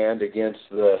his hand against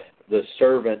the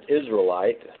servant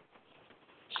Israelite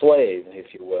slave,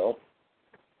 if you will.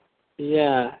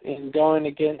 Yeah, and going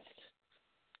against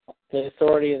the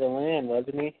authority of the land,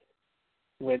 wasn't he?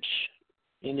 Which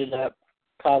ended up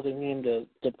causing him to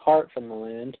depart from the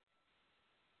land,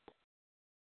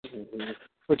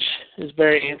 which is a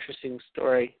very interesting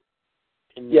story.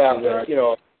 Yeah, but,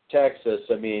 Texas,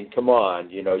 I mean, come on,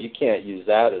 you can't use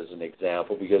that as an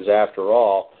example because after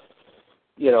all,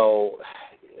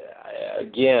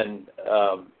 again,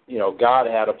 God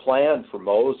had a plan for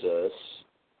Moses.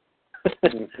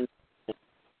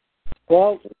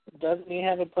 Well, doesn't he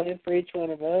have a plan for each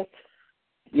one of us?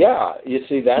 Yeah, you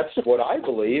see, that's what I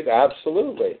believe,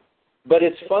 absolutely. But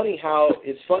it's funny how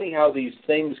these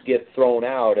things get thrown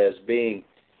out as being,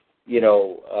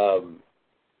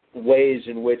 ways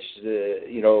in which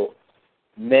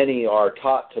many are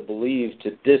taught to believe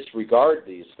to disregard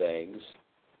these things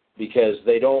because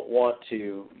they don't want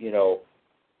to,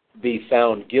 be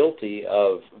found guilty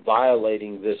of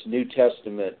violating this New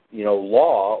Testament,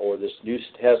 law or this New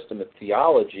Testament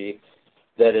theology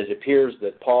that it appears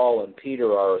that Paul and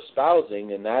Peter are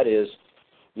espousing, and that is,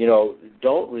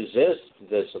 don't resist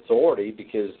this authority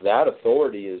because that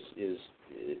authority is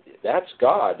that's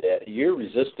God. You're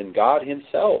resisting God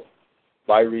himself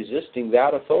by resisting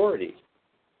that authority.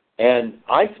 And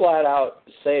I flat out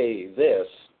say this,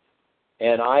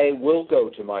 and I will go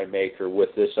to my Maker with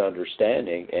this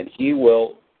understanding, and he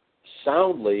will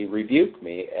soundly rebuke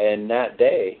me in that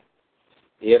day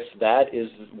if that is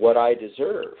what I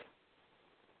deserve.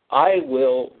 I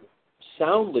will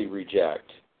soundly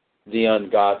reject the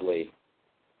ungodly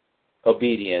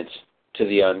obedience to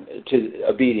the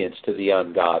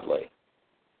ungodly,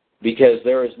 because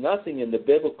there is nothing in the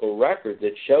biblical record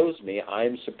that shows me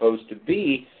I'm supposed to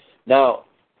be. Now,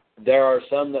 there are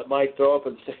some that might throw up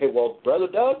and say, well, Brother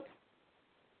Doug,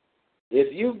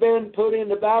 if you've been put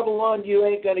into Babylon, you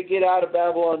ain't going to get out of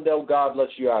Babylon until God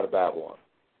lets you out of Babylon.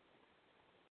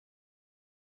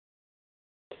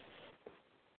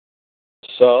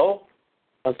 So,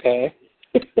 okay.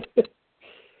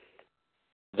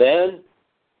 Then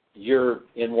you're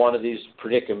in one of these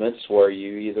predicaments where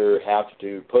you either have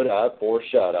to put up or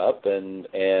shut up, and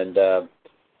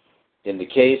in the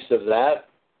case of that,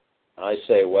 I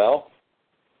say, well,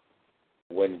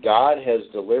 when God has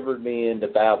delivered me into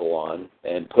Babylon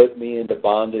and put me into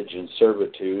bondage and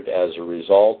servitude as a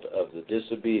result of the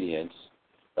disobedience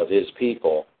of his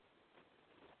people,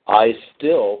 I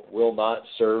still will not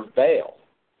serve Baal,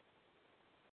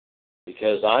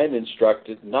 because I'm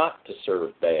instructed not to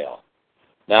serve Baal.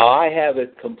 Now, I have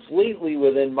it completely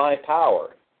within my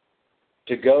power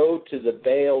to go to the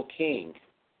Baal king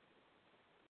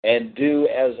and do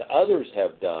as others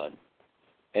have done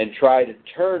and try to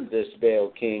turn this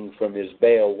Baal king from his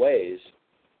Baal ways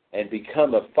and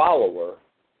become a follower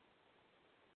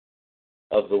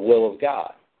of the will of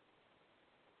God.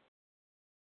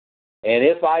 And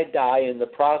if I die in the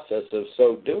process of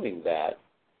so doing that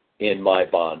in my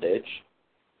bondage,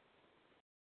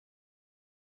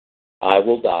 I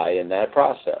will die in that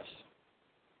process.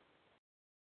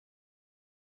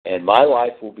 And my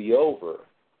life will be over.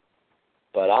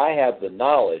 But I have the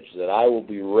knowledge that I will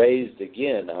be raised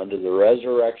again under the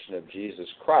resurrection of Jesus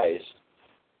Christ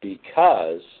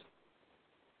because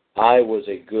I was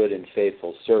a good and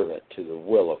faithful servant to the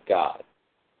will of God.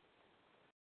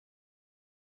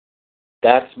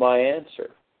 That's my answer.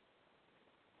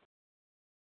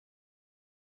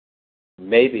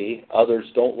 Maybe others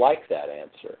don't like that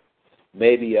answer.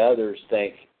 Maybe others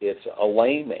think it's a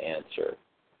lame answer.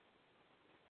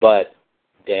 But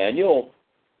Daniel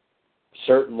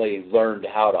certainly learned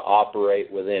how to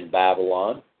operate within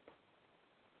Babylon.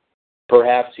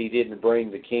 Perhaps he didn't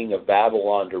bring the king of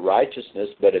Babylon to righteousness,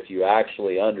 but if you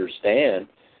actually understand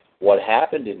what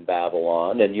happened in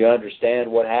Babylon and you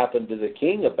understand what happened to the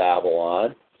king of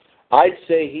Babylon, I'd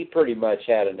say he pretty much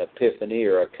had an epiphany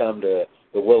or a come to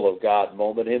the will of God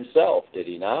moment himself, did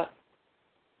he not?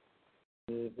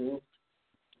 Mm-hmm.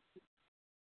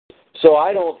 So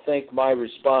I don't think my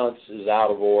response is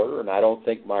out of order, and I don't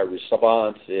think my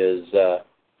response is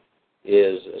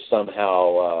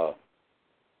somehow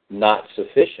not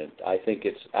sufficient. I think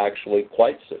it's actually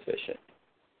quite sufficient.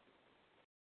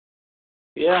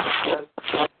 Yeah.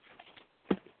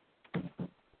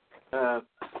 I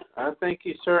think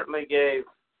he certainly gave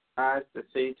eyes to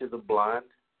see to the blind.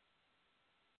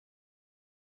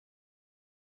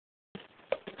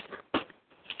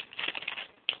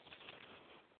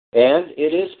 And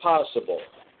it is possible.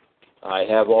 I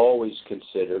have always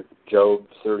considered Job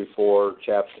 34,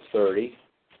 chapter 30,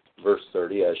 verse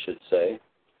 30, I should say.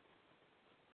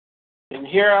 And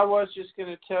here I was just going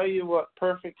to tell you what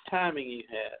perfect timing you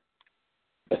had.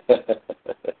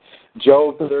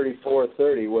 Job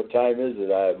 34:30. What time is it?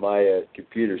 I have my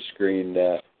computer screen.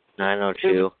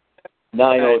 9:02.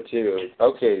 9:02.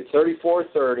 Okay,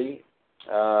 34:30.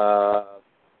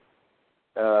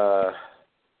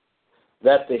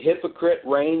 That the hypocrite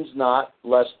reigns not,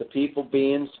 lest the people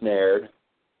be ensnared.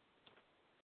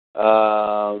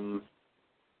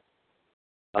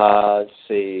 Let's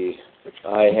see.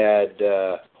 I had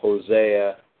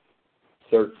Hosea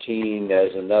 13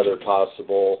 as another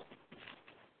possible,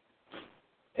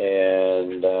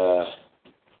 and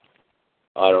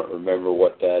I don't remember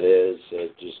what that is.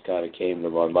 It just kind of came to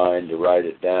my mind to write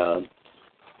it down.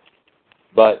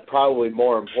 But probably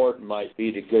more important might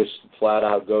be to just flat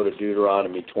out go to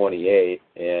Deuteronomy 28,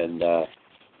 and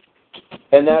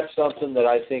that's something that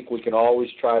I think we can always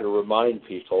try to remind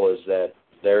people is that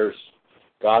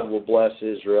God will bless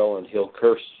Israel and He'll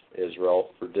curse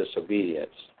Israel for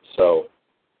disobedience. So,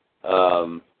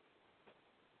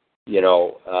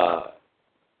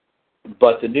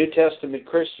 but the New Testament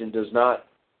Christian is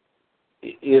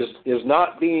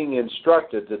not being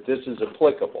instructed that this is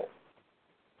applicable.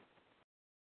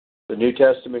 The New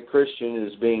Testament Christian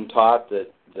is being taught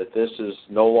that this is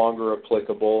no longer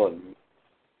applicable, and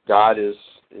God is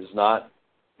not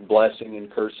blessing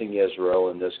and cursing Israel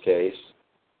in this case.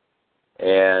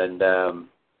 And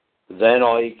then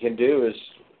all you can do is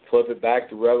flip it back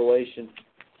to Revelation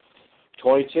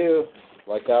 22,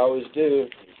 like I always do.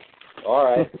 All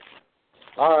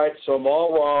right, so I'm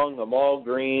all wrong, I'm all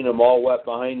green, I'm all wet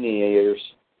behind the ears.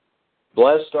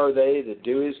 Blessed are they that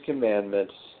do His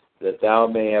commandments, that thou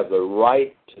may have the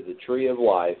right to the tree of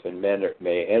life, and men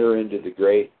may enter into the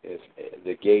gate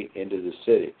into the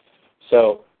city.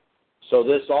 So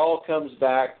this all comes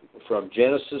back from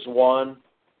Genesis 1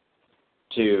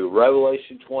 to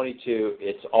Revelation 22.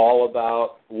 It's all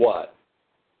about what?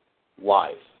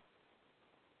 Life.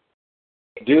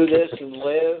 Do this and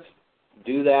live.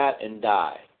 Do that and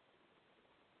die.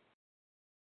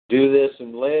 Do this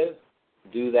and live.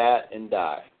 Do that and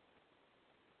die.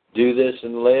 Do this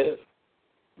and live.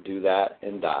 Do that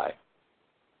and die.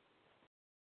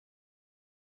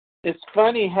 It's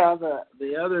funny how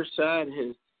the other side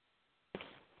has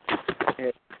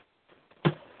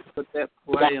put that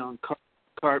play on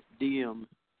carpe diem.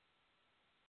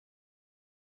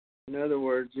 In other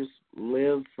words, just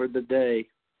live for the day.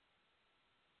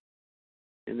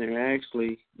 And they're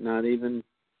actually not even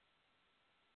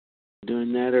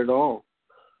doing that at all.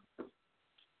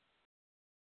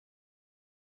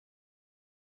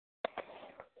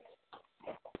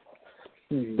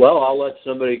 Well, I'll let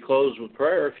somebody close with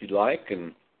prayer if you'd like,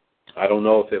 and I don't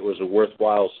know if it was a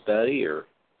worthwhile study or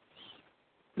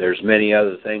there's many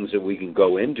other things that we can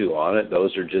go into on it.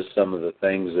 Those are just some of the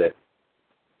things that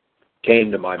came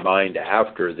to my mind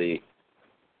after the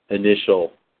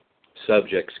initial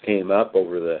subjects came up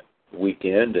over the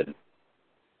weekend,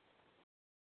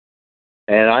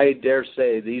 and I dare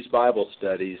say these Bible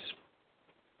studies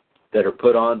that are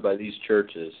put on by these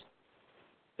churches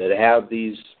that have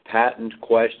these patent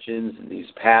questions and these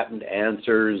patent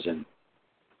answers and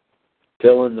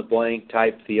fill-in-the-blank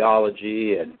type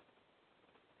theology and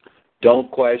don't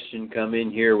question, come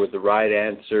in here with the right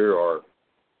answer or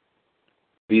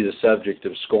be the subject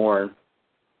of scorn.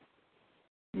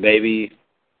 Maybe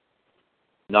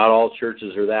not all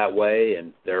churches are that way,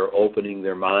 and they're opening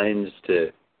their minds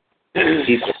to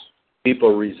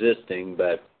people resisting,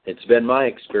 but it's been my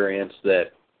experience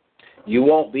that you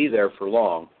won't be there for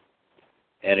long.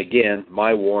 And again,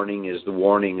 my warning is the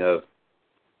warning of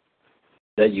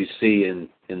that you see in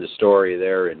the story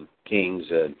there in Kings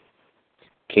and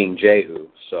King Jehu.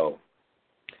 So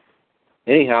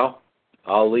anyhow,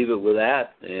 I'll leave it with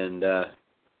that, and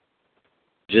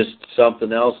just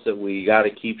something else that we got to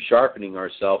keep sharpening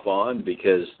ourselves on,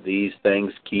 because these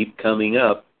things keep coming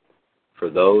up. For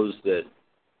those that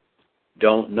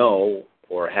don't know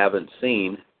or haven't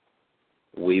seen,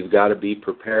 we've got to be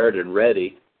prepared and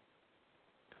ready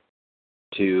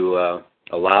to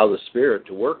allow the Spirit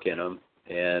to work in them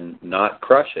and not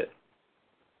crush it.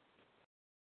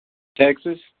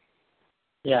 Texas?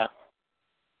 Yeah.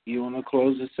 You want to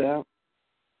close this out?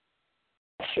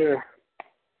 Sure.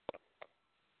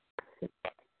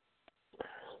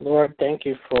 Lord, thank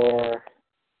you for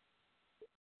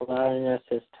allowing us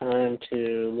this time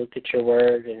to look at your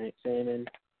word and examine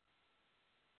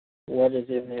what is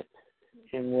in it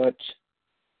and what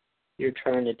you're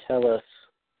trying to tell us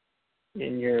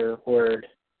in your word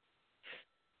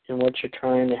and what you're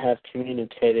trying to have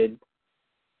communicated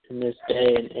in this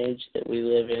day and age that we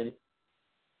live in.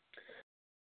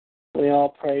 We all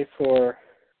pray for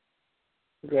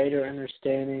greater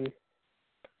understanding,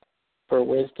 for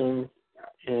wisdom,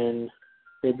 and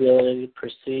the ability to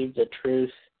perceive the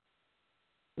truth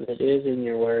that is in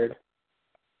your word.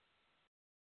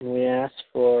 And we ask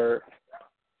for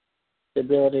the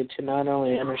ability to not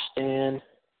only understand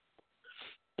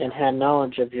and have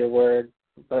knowledge of your word,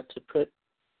 but to put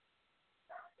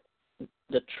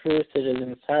the truth that is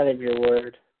inside of your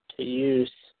word to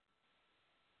use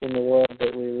in the world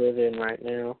that we live in right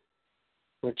now,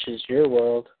 which is your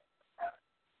world,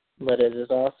 but it is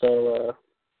also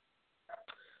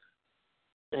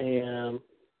a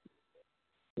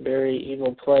very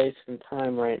evil place and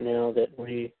time right now that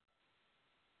we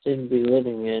seem to be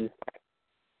living in.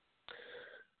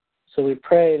 So we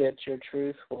pray that your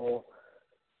truth will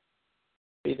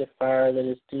be the fire that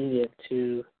is needed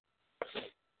to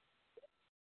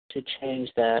change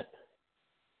that,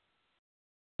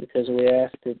 because we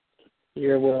ask that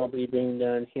your will be being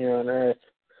done here on earth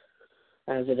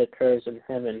as it occurs in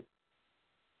heaven.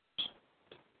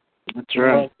 That's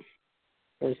right.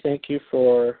 We thank you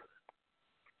for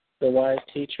the wise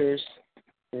teachers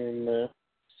and the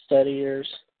studiers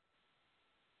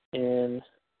and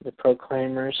the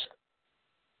proclaimers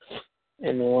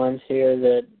and the ones here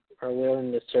that are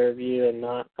willing to serve you and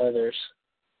not others.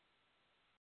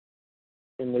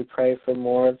 And we pray for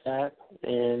more of that,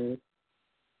 and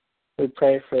we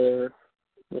pray for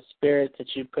the spirit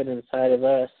that you put inside of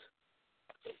us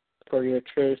for your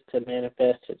truth to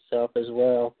manifest itself as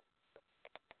well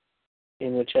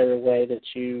in whichever way that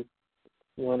you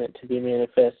want it to be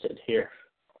manifested here.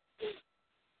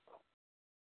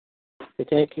 We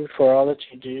thank you for all that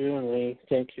you do, and we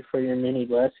thank you for your many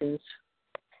blessings.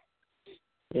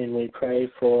 And we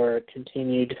pray for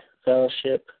continued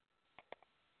fellowship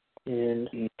and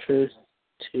truth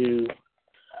to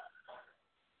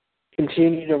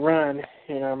continue to run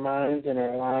in our minds, in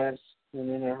our lives, and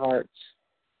in our hearts.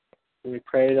 And we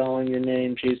pray it all in your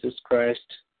name, Jesus Christ.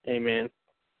 Amen.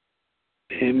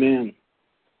 Amen.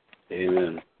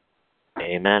 Amen.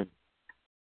 Amen.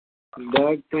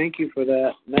 Doug, thank you for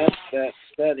that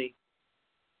study.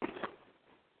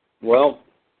 Well,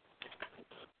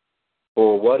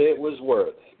 for what it was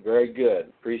worth, very good.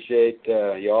 Appreciate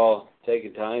y'all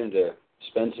taking time to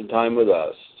spend some time with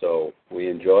us. So we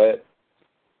enjoy it.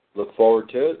 Look forward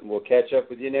to it. And we'll catch up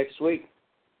with you next week.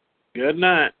 Good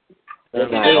night.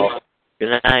 Good night.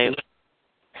 Good night.